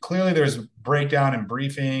 And clearly there's a breakdown in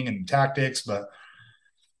briefing and tactics, but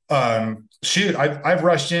shoot, I've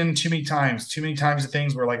rushed in too many times to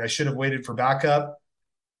things where like I should have waited for backup.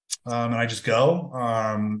 And I just go.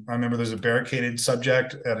 I remember there's a barricaded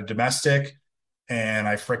subject at a domestic, and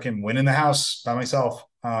I freaking went in the house by myself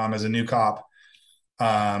as a new cop.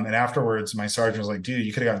 And afterwards, my sergeant was like, "Dude,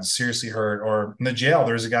 you could have gotten seriously hurt." Or in the jail,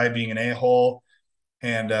 there's a guy being an a-hole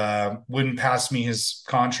and wouldn't pass me his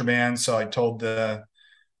contraband. So I told the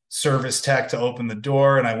service tech to open the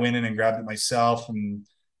door, and I went in and grabbed it myself. And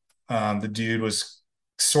the dude was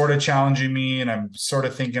sort of challenging me, and I'm sort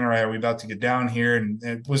of thinking, all right, are we about to get down here? And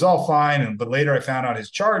it was all fine. But later I found out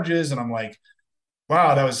his charges, and I'm like,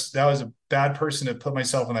 wow, that was a bad person to put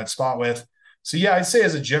myself in that spot with. So yeah, I'd say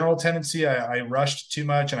as a general tendency, I rushed too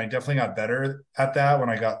much, and I definitely got better at that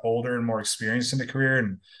when I got older and more experienced in the career.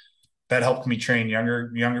 And that helped me train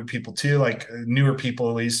younger people too, like newer people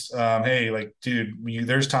at least. Hey, like, dude,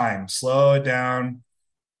 there's time, slow it down.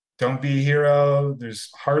 Don't be a hero.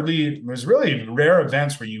 There's really rare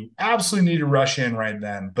events where you absolutely need to rush in right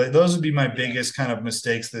then. But those would be my biggest kind of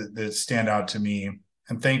mistakes that stand out to me.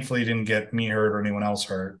 And thankfully didn't get me hurt or anyone else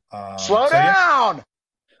hurt. Slow down.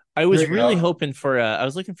 I was There you really go. hoping for I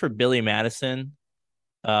was looking for Billy Madison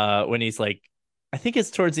when he's like, I think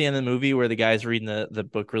it's towards the end of the movie where the guy's reading the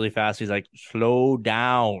book really fast. He's like, slow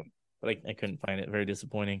down. But I couldn't find it. Very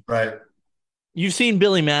disappointing. Right. You've seen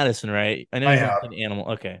Billy Madison, right? I know I you've have. seen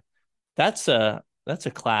Animal. Okay. That's a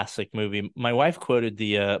classic movie. My wife quoted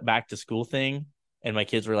the back to school thing, and my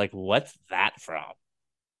kids were like, "What's that from?"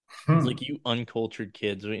 It's like, you uncultured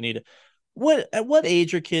kids. We need at what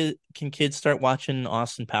age can kids start watching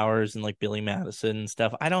Austin Powers and like Billy Madison and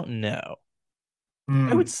stuff? I don't know.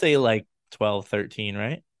 I would say like 12, 13,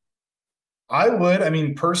 right? I would. I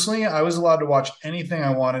mean, personally, I was allowed to watch anything I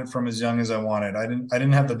wanted from as young as I wanted. I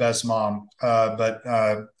didn't have the best mom, but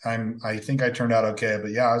I think I turned out okay.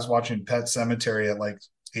 But yeah, I was watching Pet Cemetery at like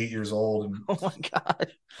 8 years old and Oh my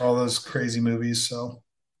God. all those crazy movies. So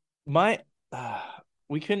My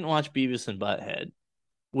we couldn't watch Beavis and Butthead,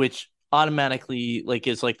 which automatically like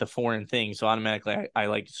is like the foreign thing. So automatically I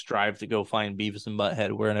like strive to go find Beavis and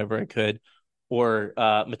Butthead wherever I could. Or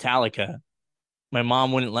Metallica. My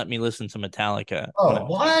mom wouldn't let me listen to Metallica. when I oh,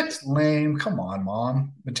 was what? Lame. Come on,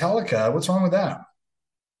 mom. Metallica. What's wrong with that?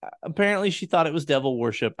 Apparently she thought it was devil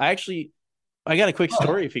worship. I got a quick Oh,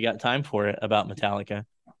 story if you got time for it about Metallica.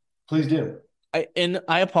 please do. I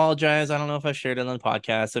apologize. I don't know if I shared it on the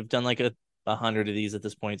podcast. I've done like 100 of these at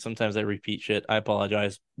this point. Sometimes I repeat shit. I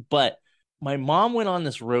apologize. But my mom went on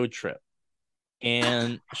this road trip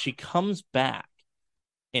and she comes back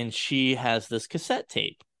and she has this cassette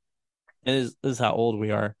tape. And this is how old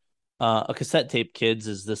we are. A cassette tape, kids,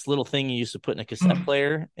 is this little thing you used to put in a cassette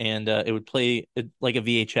player, and it would play like a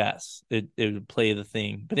VHS. It would play the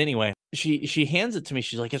thing. But anyway, she hands it to me.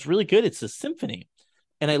 She's like, "It's really good. It's a symphony."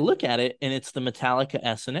 And I look at it, and it's the Metallica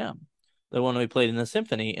S&M, the one we played in the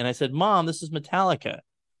symphony. And I said, "Mom, this is Metallica.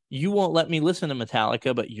 You won't let me listen to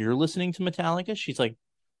Metallica, but you're listening to Metallica?" She's like,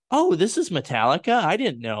 "Oh, this is Metallica? I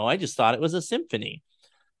didn't know. I just thought it was a symphony."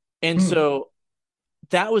 And so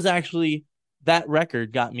that was actually, that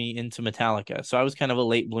record got me into Metallica. So I was kind of a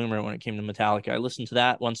late bloomer when it came to Metallica. I listened to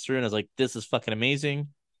that once through and I was like, this is fucking amazing.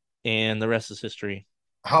 And the rest is history.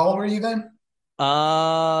 How old were you then?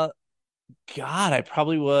 God, I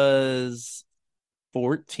probably was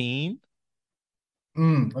 14.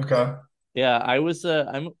 Okay. Yeah, I was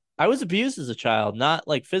abused as a child, not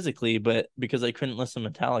like physically, but because I couldn't listen to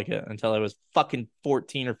Metallica until I was fucking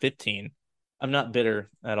 14 or 15. I'm not bitter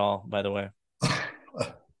at all, by the way.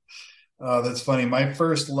 That's funny. My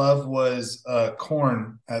first love was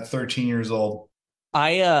Korn at 13 years old.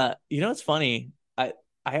 It's funny. I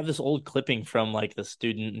have this old clipping from like the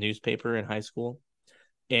student newspaper in high school,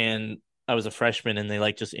 and I was a freshman, and they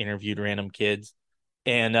like just interviewed random kids.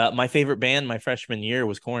 And my favorite band my freshman year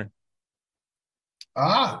was Korn.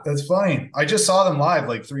 Ah, that's funny. I just saw them live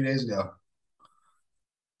like 3 days ago.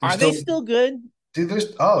 They're Are they still good?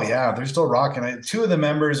 dude, oh yeah, they're still rocking. Two of the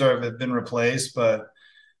members have been replaced, but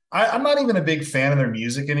I'm not even a big fan of their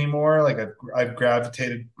music anymore. Like I've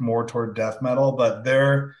gravitated more toward death metal, but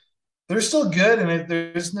they're they're still good, and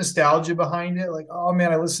there's nostalgia behind it. Like, oh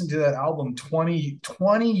man, I listened to that album 20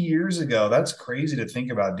 years ago. That's crazy to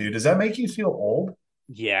think about, dude. Does that make you feel old?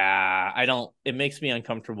 Yeah, I don't. It makes me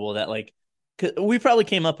uncomfortable that like 'cause we probably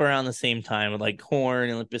came up around the same time with like Korn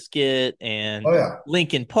and Limp Bizkit and Oh yeah.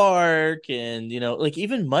 Linkin Park and like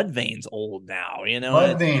even Mudvayne's old now.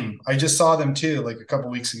 Mudvayne. I just saw them too, like a couple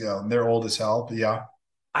weeks ago, and they're old as hell. But yeah.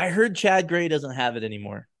 I heard Chad Gray doesn't have it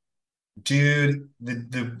anymore. Dude,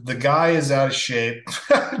 the guy is out of shape.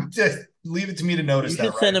 Just leave it to me to notice You that,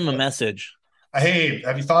 should send right? him a message. Hey,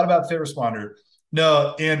 have you thought about Fit Responder?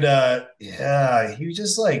 No, and yeah, he was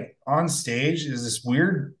just like on stage is this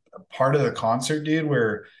weird part of the concert, dude,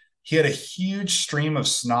 where he had a huge stream of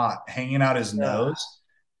snot hanging out his Ugh. nose,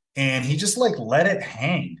 and he just like let it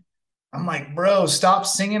hang. I'm like, bro, stop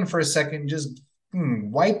singing for a second, just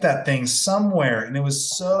wipe that thing somewhere. And it was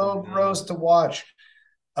so gross to watch.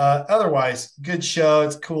 Otherwise, good show.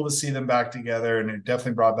 It's cool to see them back together, and it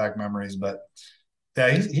definitely brought back memories. But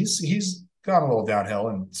yeah, he's gone a little downhill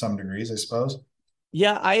in some degrees, I suppose.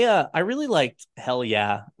 Yeah, I really liked Hell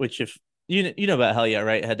Yeah, which if you know about Hell Yeah,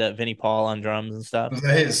 right? It had Vinnie Paul on drums and stuff. Was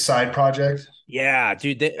that his side project? Yeah,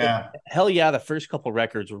 dude. Yeah. Hell Yeah, the first couple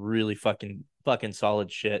records were really fucking solid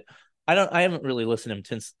shit. I haven't really listened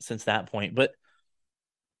to him since that point, but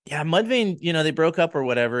yeah, Mudvayne, they broke up or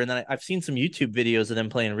whatever, and then I've seen some YouTube videos of them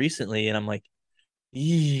playing recently, and I'm like,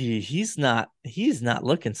 he's not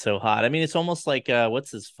looking so hot. I mean, it's almost like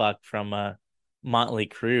what's his fuck from Motley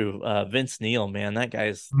Crue, Vince Neil, man. That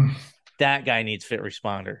guy needs Fit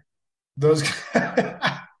Responder. Those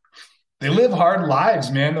they live hard lives,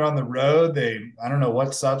 man. They're on the road. I don't know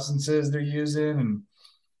what substances they're using, and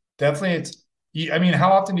definitely I mean,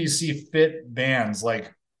 how often do you see fit bands?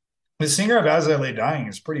 Like the singer of As I Lay Dying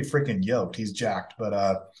is pretty freaking yoked. He's jacked,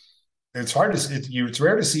 but it's hard to it's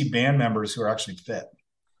rare to see band members who are actually fit.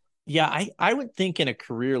 Yeah, I would think in a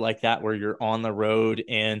career like that where you're on the road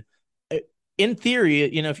and in theory,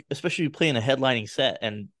 especially if you play in a headlining set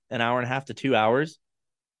and an hour and a half to 2 hours,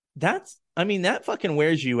 that fucking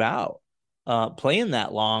wears you out. Playing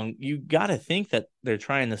that long, you got to think that they're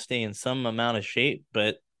trying to stay in some amount of shape,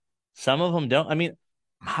 but some of them don't. I mean,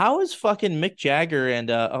 how is fucking Mick Jagger and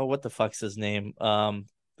what the fuck's his name? The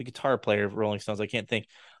guitar player of Rolling Stones, I can't think.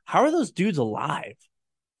 How are those dudes alive?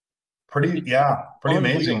 Pretty Unreal,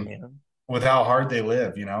 amazing man. with how hard they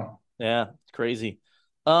live, you know. Yeah, it's crazy.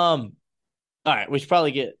 All right, we should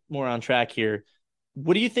probably get more on track here.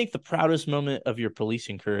 What do you think the proudest moment of your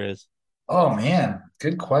policing career is? Oh man,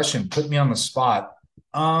 good question. Put me on the spot.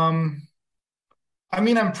 Um, I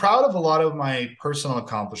mean, I'm proud of a lot of my personal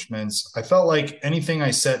accomplishments. I felt like anything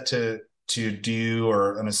I set to do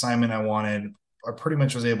or an assignment I wanted, I pretty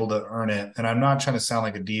much was able to earn it. And I'm not trying to sound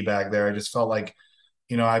like a D-bag there. I just felt like,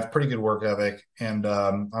 I have pretty good work ethic, and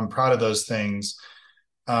I'm proud of those things.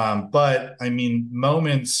 But I mean,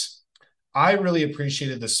 moments, I really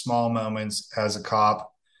appreciated the small moments as a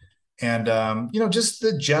cop, and just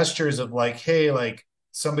the gestures of like, hey, like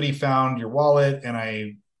somebody found your wallet, and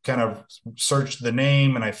I kind of searched the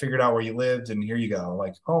name and I figured out where you lived, and here you go.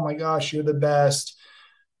 Like, oh my gosh, you're the best.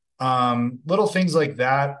 Little things like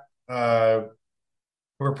that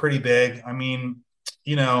were pretty big. I mean,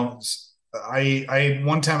 I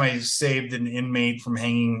one time I saved an inmate from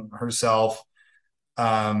hanging herself,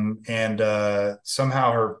 and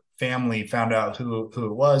somehow her family found out who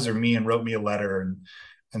it was or me, and wrote me a letter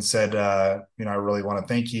and said, I really want to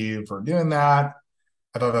thank you for doing that.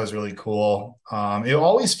 I thought that was really cool. It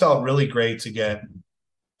always felt really great to get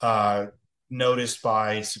noticed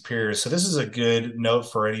by superiors. So this is a good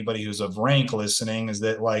note for anybody who's of rank listening, is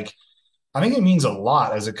that like, I think it means a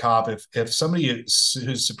lot as a cop if somebody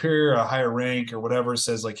who's superior, a higher rank or whatever,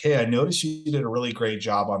 says like, hey, I noticed you did a really great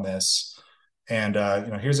job on this, and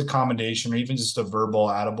here's a commendation or even just a verbal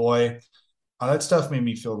attaboy. That stuff made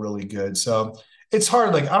me feel really good. So it's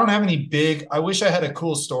hard. Like, I don't have any I wish I had a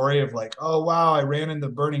cool story of like, oh wow, I ran in the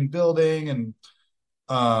burning building. And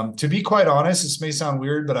to be quite honest, this may sound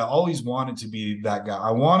weird, but I always wanted to be that guy.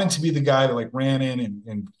 I wanted to be the guy that like ran in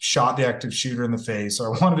and shot the active shooter in the face.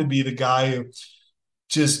 Or I wanted to be the guy who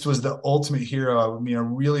just was the ultimate hero. I mean, I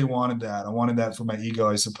really wanted that. I wanted that for my ego,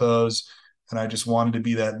 I suppose. And I just wanted to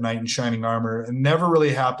be that knight in shining armor. It never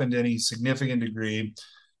really happened to any significant degree.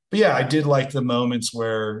 But yeah, I did like the moments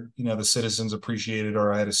where, the citizens appreciated,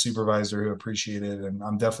 or I had a supervisor who appreciated, and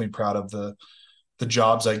I'm definitely proud of the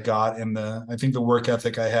jobs I got, and I think the work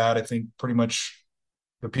ethic I had. I think pretty much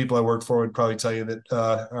the people I worked for would probably tell you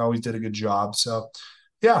that I always did a good job. So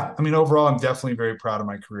yeah, I mean, overall, I'm definitely very proud of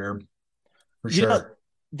my career for sure.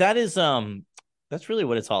 That is that's really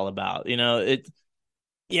what it's all about.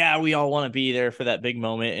 yeah, we all want to be there for that big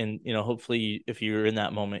moment. And, hopefully if you're in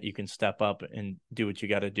that moment, you can step up and do what you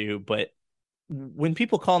got to do. But when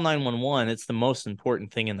people call 911, it's the most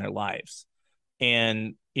important thing in their lives.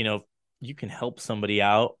 And, you can help somebody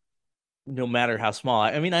out no matter how small.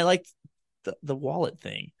 I mean, I like the wallet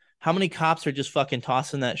thing. How many cops are just fucking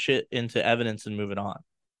tossing that shit into evidence and moving on?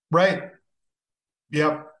 Right.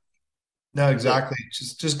 Yep. No, exactly.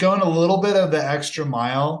 Just going a little bit of the extra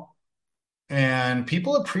mile, and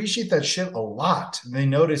people appreciate that shit a lot. They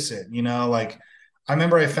notice it, like I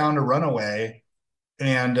remember I found a runaway,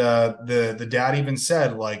 and the dad even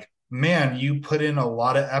said, like, man, you put in a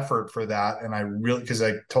lot of effort for that. And I really, because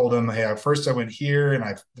I told him, hey, at first I went here and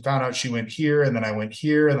I found out she went here, and then I went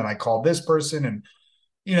here, and then I called this person. And,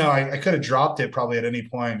 I could have dropped it probably at any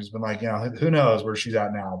point, just been like, who knows where she's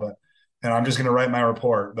at now, and I'm just going to write my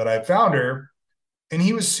report. But I found her, and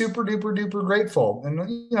he was super duper duper grateful.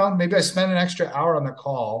 And, maybe I spent an extra hour on the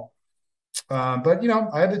call. But,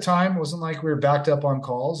 I had the time. It wasn't like we were backed up on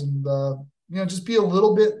calls, and, just be a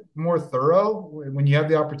little bit more thorough when you have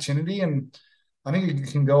the opportunity. And I think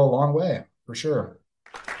it can go a long way for sure.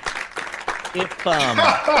 If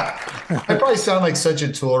I probably sound like such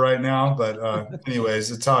a tool right now, but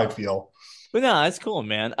anyways, it's how I feel. But no, that's cool,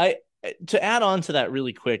 man. To add on to that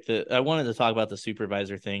really quick, that I wanted to talk about the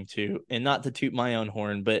supervisor thing too, and not to toot my own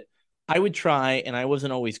horn, but I would try, and I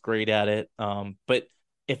wasn't always great at it. But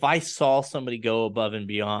if I saw somebody go above and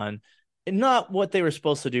beyond, and not what they were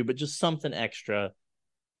supposed to do, but just something extra,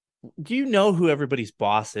 do you know who everybody's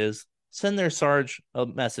boss is? Send their sarge a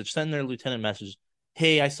message, send their lieutenant a message.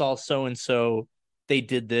 Hey, I saw so-and-so. They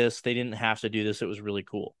did this. They didn't have to do this. It was really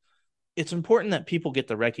cool. It's important that people get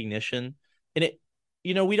the recognition, and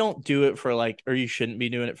we don't do it for or you shouldn't be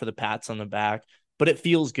doing it for the pats on the back, but it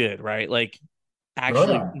feels good, right? Like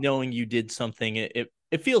actually knowing you did something, it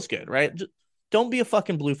feels good, right? Just don't be a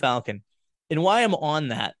fucking Blue Falcon. And why I'm on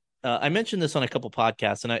that, I mentioned this on a couple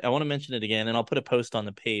podcasts, and I want to mention it again, and I'll put a post on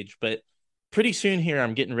the page, but pretty soon here,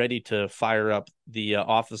 I'm getting ready to fire up the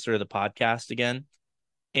officer of the podcast again.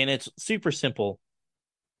 And it's super simple.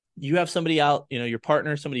 You have somebody out, your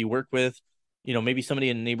partner, somebody you work with, maybe somebody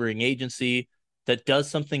in a neighboring agency that does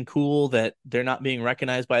something cool that they're not being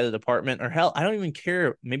recognized by the department, or hell, I don't even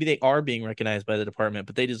care. Maybe they are being recognized by the department,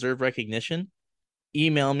 but they deserve recognition.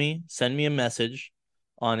 Email me, send me a message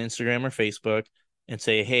on Instagram or Facebook and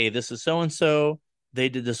say, hey, this is so-and-so. They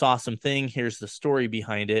did this awesome thing. Here's the story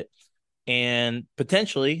behind it. And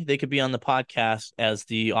potentially they could be on the podcast as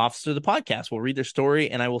the officer of the podcast. We'll read their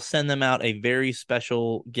story, and I will send them out a very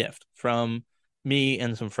special gift from me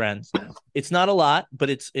and some friends. It's not a lot, but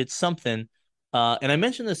it's something. And I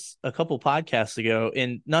mentioned this a couple podcasts ago,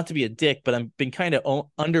 and not to be a dick, but I've been kind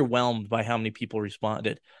of underwhelmed by how many people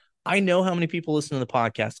responded. I know how many people listen to the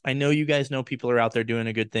podcast. I know you guys know people are out there doing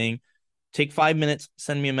a good thing. Take 5 minutes,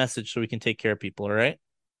 send me a message so we can take care of people. All right.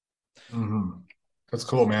 Mm-hmm. That's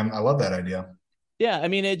cool, man. I love that idea. Yeah, I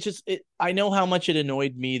mean, I know how much it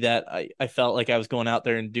annoyed me that I felt like I was going out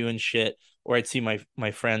there and doing shit, or I'd see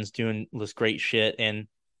my friends doing this great shit, and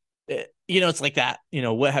it's like that,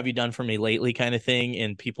 what have you done for me lately kind of thing,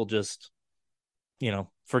 and people just,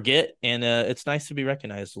 forget, and it's nice to be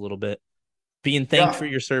recognized a little bit, being thanked for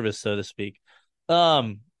your service, so to speak.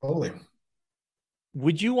 Totally.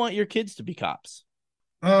 Would you want your kids to be cops?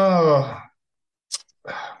 Oh,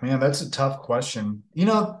 man, that's a tough question.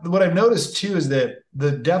 What I've noticed too is that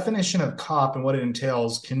the definition of cop and what it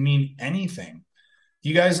entails can mean anything.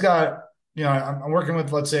 You guys got, I'm working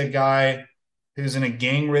with, let's say, a guy who's in a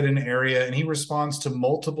gang-ridden area, and he responds to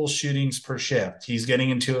multiple shootings per shift. He's getting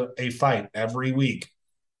into a fight every week.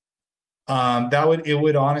 It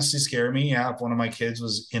would honestly scare me, if one of my kids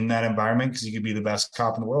was in that environment, because you could be the best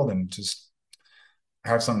cop in the world and just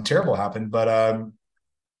have something terrible happen. But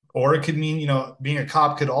or it could mean, being a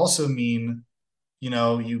cop could also mean,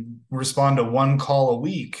 you respond to one call a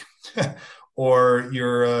week, or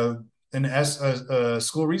you're a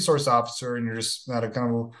school resource officer, and you're just not a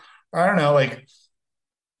kind of, I don't know, like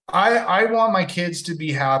I want my kids to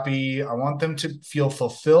be happy. I want them to feel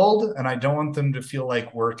fulfilled, and I don't want them to feel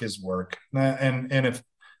like work is work. And if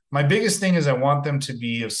my biggest thing is, I want them to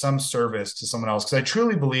be of some service to someone else, because I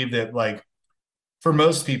truly believe that, like, for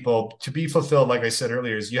most people to be fulfilled, like I said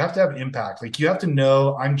earlier, is you have to have impact. Like, you have to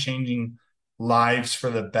know I'm changing lives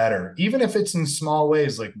for the better, even if it's in small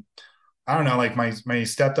ways. Like, I don't know, like my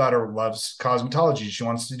stepdaughter loves cosmetology. She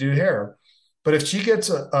wants to do hair, but if she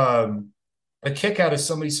gets a kick out of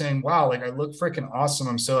somebody saying, wow, like, I look freaking awesome,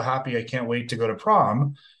 I'm so happy, I can't wait to go to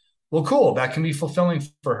prom. Well, cool. That can be fulfilling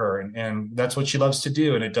for her. And that's what she loves to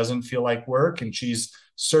do. And it doesn't feel like work, and she's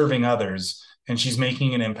serving others, and she's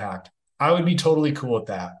making an impact. I would be totally cool with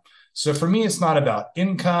that. So for me, it's not about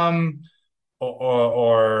income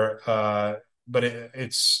or but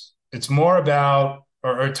it's more about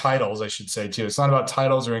or titles, I should say too. It's not about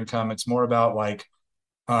titles or income. It's more about like,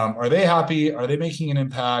 are they happy? Are they making an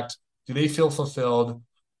impact? Do they feel fulfilled?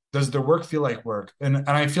 Does their work feel like work? And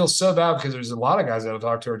I feel so bad because there's a lot of guys that I've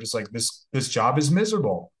talked to are just like this job is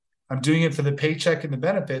miserable. I'm doing it for the paycheck and the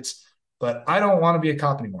benefits, but I don't want to be a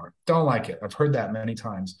cop anymore. Don't like it. I've heard that many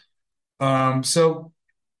times. So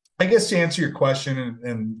I guess to answer your question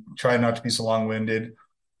and try not to be so long-winded,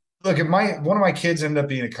 look, if one of my kids ended up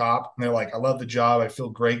being a cop and they're like, I love the job, I feel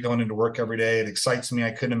great going into work every day, it excites me,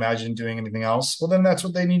 I couldn't imagine doing anything else, well, then that's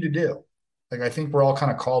what they need to do. Like, I think we're all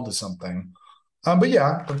kind of called to something. But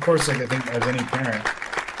yeah, of course, like I think as any parent,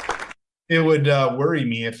 it would worry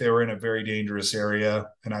me if they were in a very dangerous area,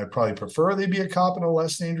 and I'd probably prefer they be a cop in a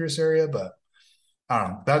less dangerous area. But I don't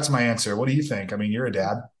know. That's my answer. What do you think? I mean, you're a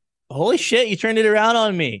dad. Holy shit, you turned it around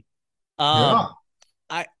on me. Yeah.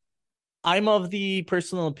 I I'm of the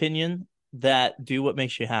personal opinion that do what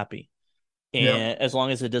makes you happy. And Yeah. as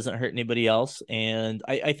long as it doesn't hurt anybody else. And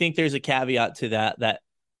I think there's a caveat to that,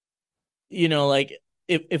 like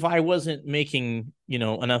if I wasn't making,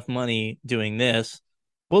 enough money doing this,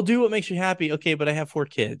 well, do what makes you happy. Okay, but I have 4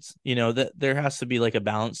 kids. That there has to be like a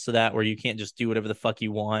balance to that where you can't just do whatever the fuck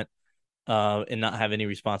you want and not have any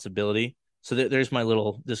responsibility. So there's my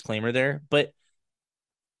little disclaimer there. But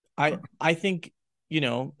I think,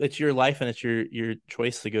 it's your life and it's your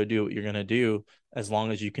choice to go do what you're gonna do as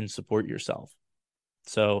long as you can support yourself.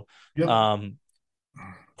 So Yep.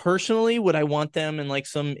 personally, would I want them in like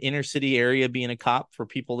some inner city area being a cop for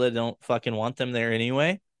people that don't fucking want them there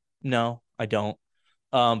anyway? No, I don't.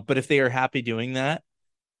 But if they are happy doing that,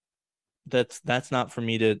 that's not for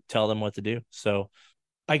me to tell them what to do. So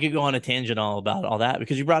I could go on a tangent all about all that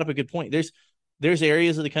because you brought up a good point. There's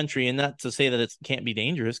areas of the country, and not to say that it can't be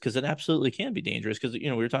dangerous, because it absolutely can be dangerous. Because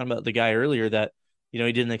we were talking about the guy earlier that he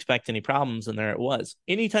didn't expect any problems, and there it was.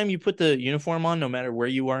 Anytime you put the uniform on, no matter where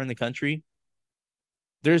you are in the country,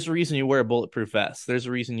 there's a reason you wear a bulletproof vest. There's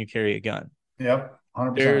a reason you carry a gun. Yep.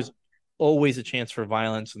 100%. There's always a chance for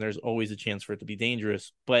violence, and there's always a chance for it to be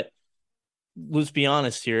dangerous. But let's be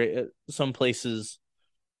honest here, some places,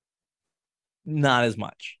 not as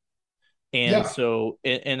much. And Yeah. so,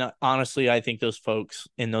 and honestly, I think those folks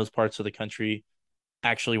in those parts of the country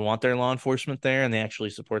actually want their law enforcement there, and they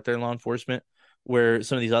actually support their law enforcement. Where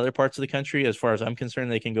some of these other parts of the country, as far as I'm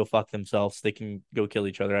concerned, they can go fuck themselves. They can go kill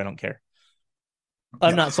each other. I don't care.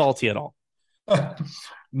 I'm not salty at all.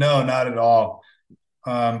 No, not at all.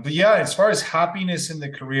 But yeah, as far as happiness in the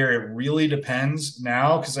career, it really depends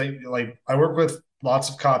now because I work with lots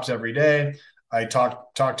of cops every day. I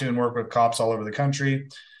talk to and work with cops all over the country.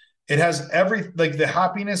 It has the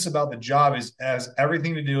happiness about the job has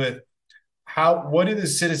everything to do with what do the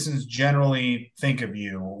citizens generally think of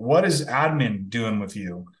you? What is admin doing with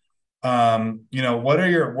you? What are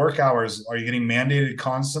your work hours? Are you getting mandated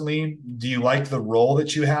constantly? Do you like the role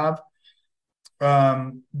that you have?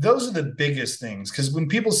 Those are the biggest things. Because when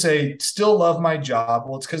people say still love my job,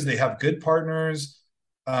 well, it's because they have good partners.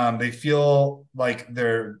 They feel like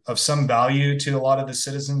they're of some value to a lot of the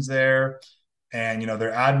citizens there. And,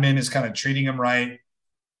 their admin is kind of treating them right.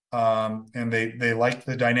 And they like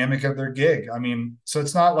the dynamic of their gig. I mean, so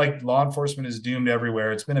it's not like law enforcement is doomed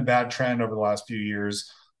everywhere. It's been a bad trend over the last few years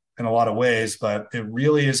in a lot of ways, but it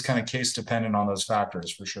really is kind of case dependent on those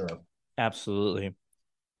factors for sure. Absolutely.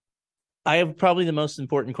 I have probably the most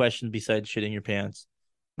important question besides shitting your pants.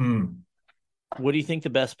 What do you think the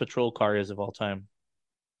best patrol car is of all time?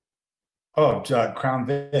 Oh, Crown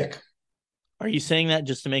Vic. Are you saying that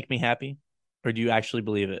just to make me happy, or do you actually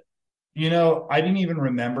believe it? I didn't even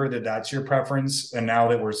remember that that's your preference. And now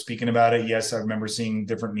that we're speaking about it, yes, I remember seeing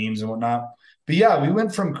different memes and whatnot. But yeah, we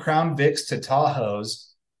went from Crown Vics to Tahoes.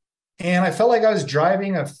 And I felt like I was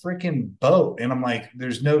driving a freaking boat. And I'm like,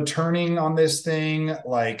 there's no turning on this thing.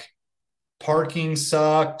 Like, parking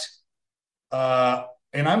sucked. And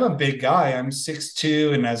I'm a big guy. I'm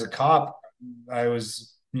 6'2", and as a cop, I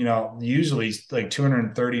was, usually like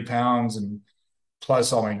 230 pounds and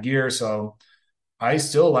plus all my gear. So I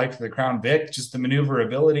still liked the Crown Vic, just the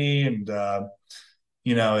maneuverability, and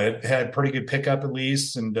it had pretty good pickup at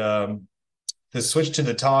least. And the switch to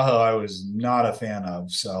the Tahoe, I was not a fan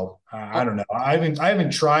of. So I don't know. I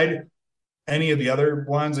haven't tried any of the other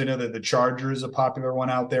ones. I know that the Charger is a popular one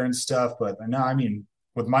out there and stuff, but no, I mean,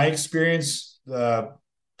 with my experience,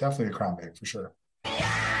 definitely the Crown Vic for sure.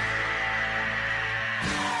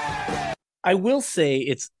 I will say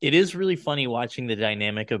it is really funny watching the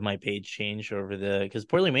dynamic of my page change because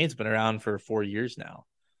Poorly Made's been around for 4 years now.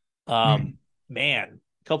 Man,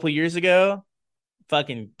 A couple years ago,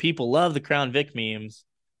 fucking people love the Crown Vic memes.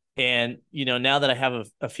 And, now that I have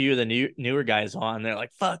a few of the newer guys on, they're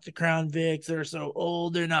like, fuck the Crown Vics. They're so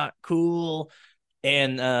old. They're not cool.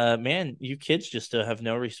 And, man, you kids just still have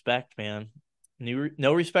no respect, man.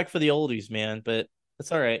 No respect for the oldies, man. But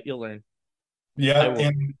that's all right. You'll learn. Yeah.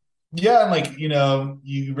 And like,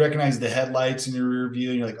 you recognize the headlights in your rear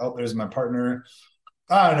view and you're like, oh, there's my partner.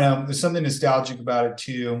 I don't know. There's something nostalgic about it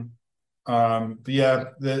too. But yeah,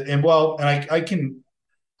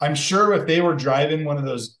 I'm sure if they were driving one of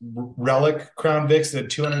those relic Crown Vics that had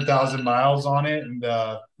 200,000 miles on it and,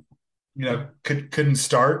 couldn't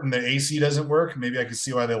start and the AC doesn't work, maybe I could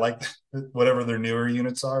see why they like whatever their newer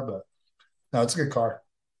units are, but no, it's a good car.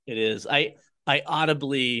 It is. I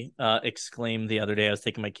audibly exclaimed the other day, I was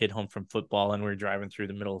taking my kid home from football and we were driving through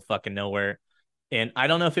the middle of fucking nowhere. And I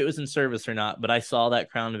don't know if it was in service or not, but I saw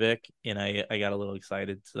that Crown Vic and I got a little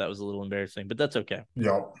excited. So that was a little embarrassing, but that's okay.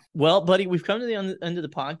 Yeah. Well, buddy, we've come to the end of the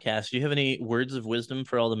podcast. Do you have any words of wisdom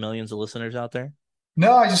for all the millions of listeners out there?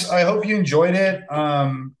 No, I hope you enjoyed it.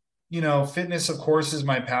 Fitness, of course, is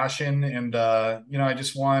my passion. And, I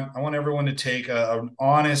want everyone to take an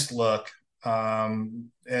honest look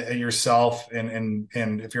at yourself. And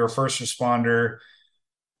if you're a first responder,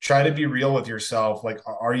 try to be real with yourself. Like,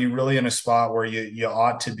 are you really in a spot where you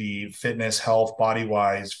ought to be fitness, health, body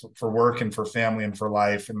wise for work and for family and for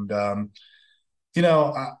life? And,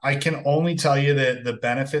 I can only tell you that the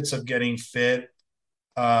benefits of getting fit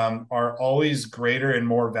are always greater and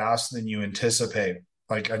more vast than you anticipate.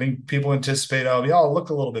 Like, I think people anticipate, oh, yeah, I'll look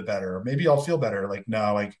a little bit better, or maybe I'll feel better. Like,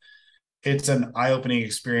 no, like it's an eye-opening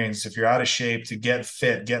experience. If you're out of shape, to get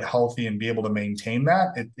fit, get healthy, and be able to maintain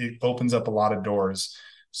that, it opens up a lot of doors.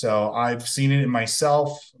 So I've seen it in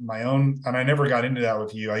myself, my own, and I never got into that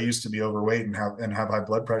with you. I used to be overweight and have high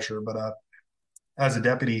blood pressure, but as a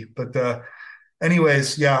deputy. But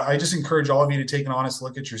anyways, yeah, I just encourage all of you to take an honest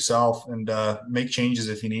look at yourself and make changes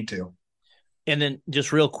if you need to. And then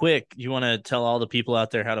just real quick, you want to tell all the people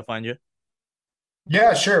out there how to find you?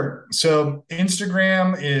 Yeah, sure. So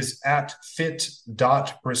Instagram is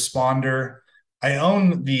 @fit.responder. I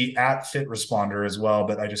own the @FitResponder as well,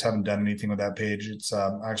 but I just haven't done anything with that page. It's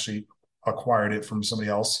actually acquired it from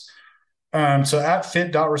somebody else. So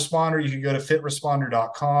 @fit.responder, you can go to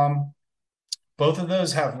fitresponder.com. Both of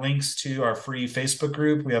those have links to our free Facebook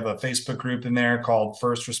group. We have a Facebook group in there called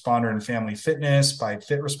First Responder and Family Fitness by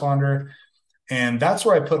Fit Responder. And that's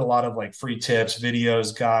where I put a lot of like free tips,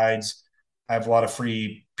 videos, guides. I have a lot of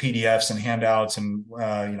free PDFs and handouts and,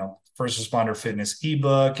 First Responder Fitness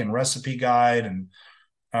ebook and recipe guide and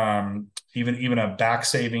even a back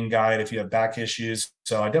saving guide if you have back issues.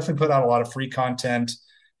 So I definitely put out a lot of free content,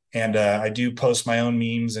 and I do post my own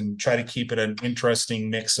memes and try to keep it an interesting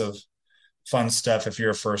mix of fun stuff if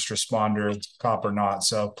you're a first responder, cop or not.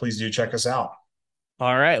 So please do check us out.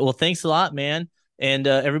 All right. Well, thanks a lot, man. And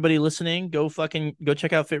everybody listening, go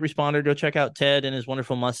check out Fit Responder. Go check out Ted and his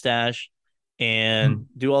wonderful mustache. And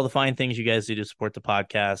do all the fine things you guys do to support the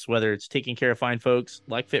podcast, whether it's taking care of fine folks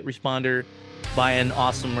like Fit Responder, buying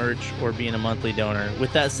awesome merch, or being a monthly donor.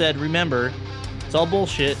 With that said, remember, it's all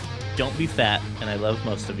bullshit. Don't be fat. And I love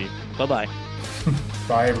most of you. Bye-bye.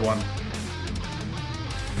 Bye, everyone.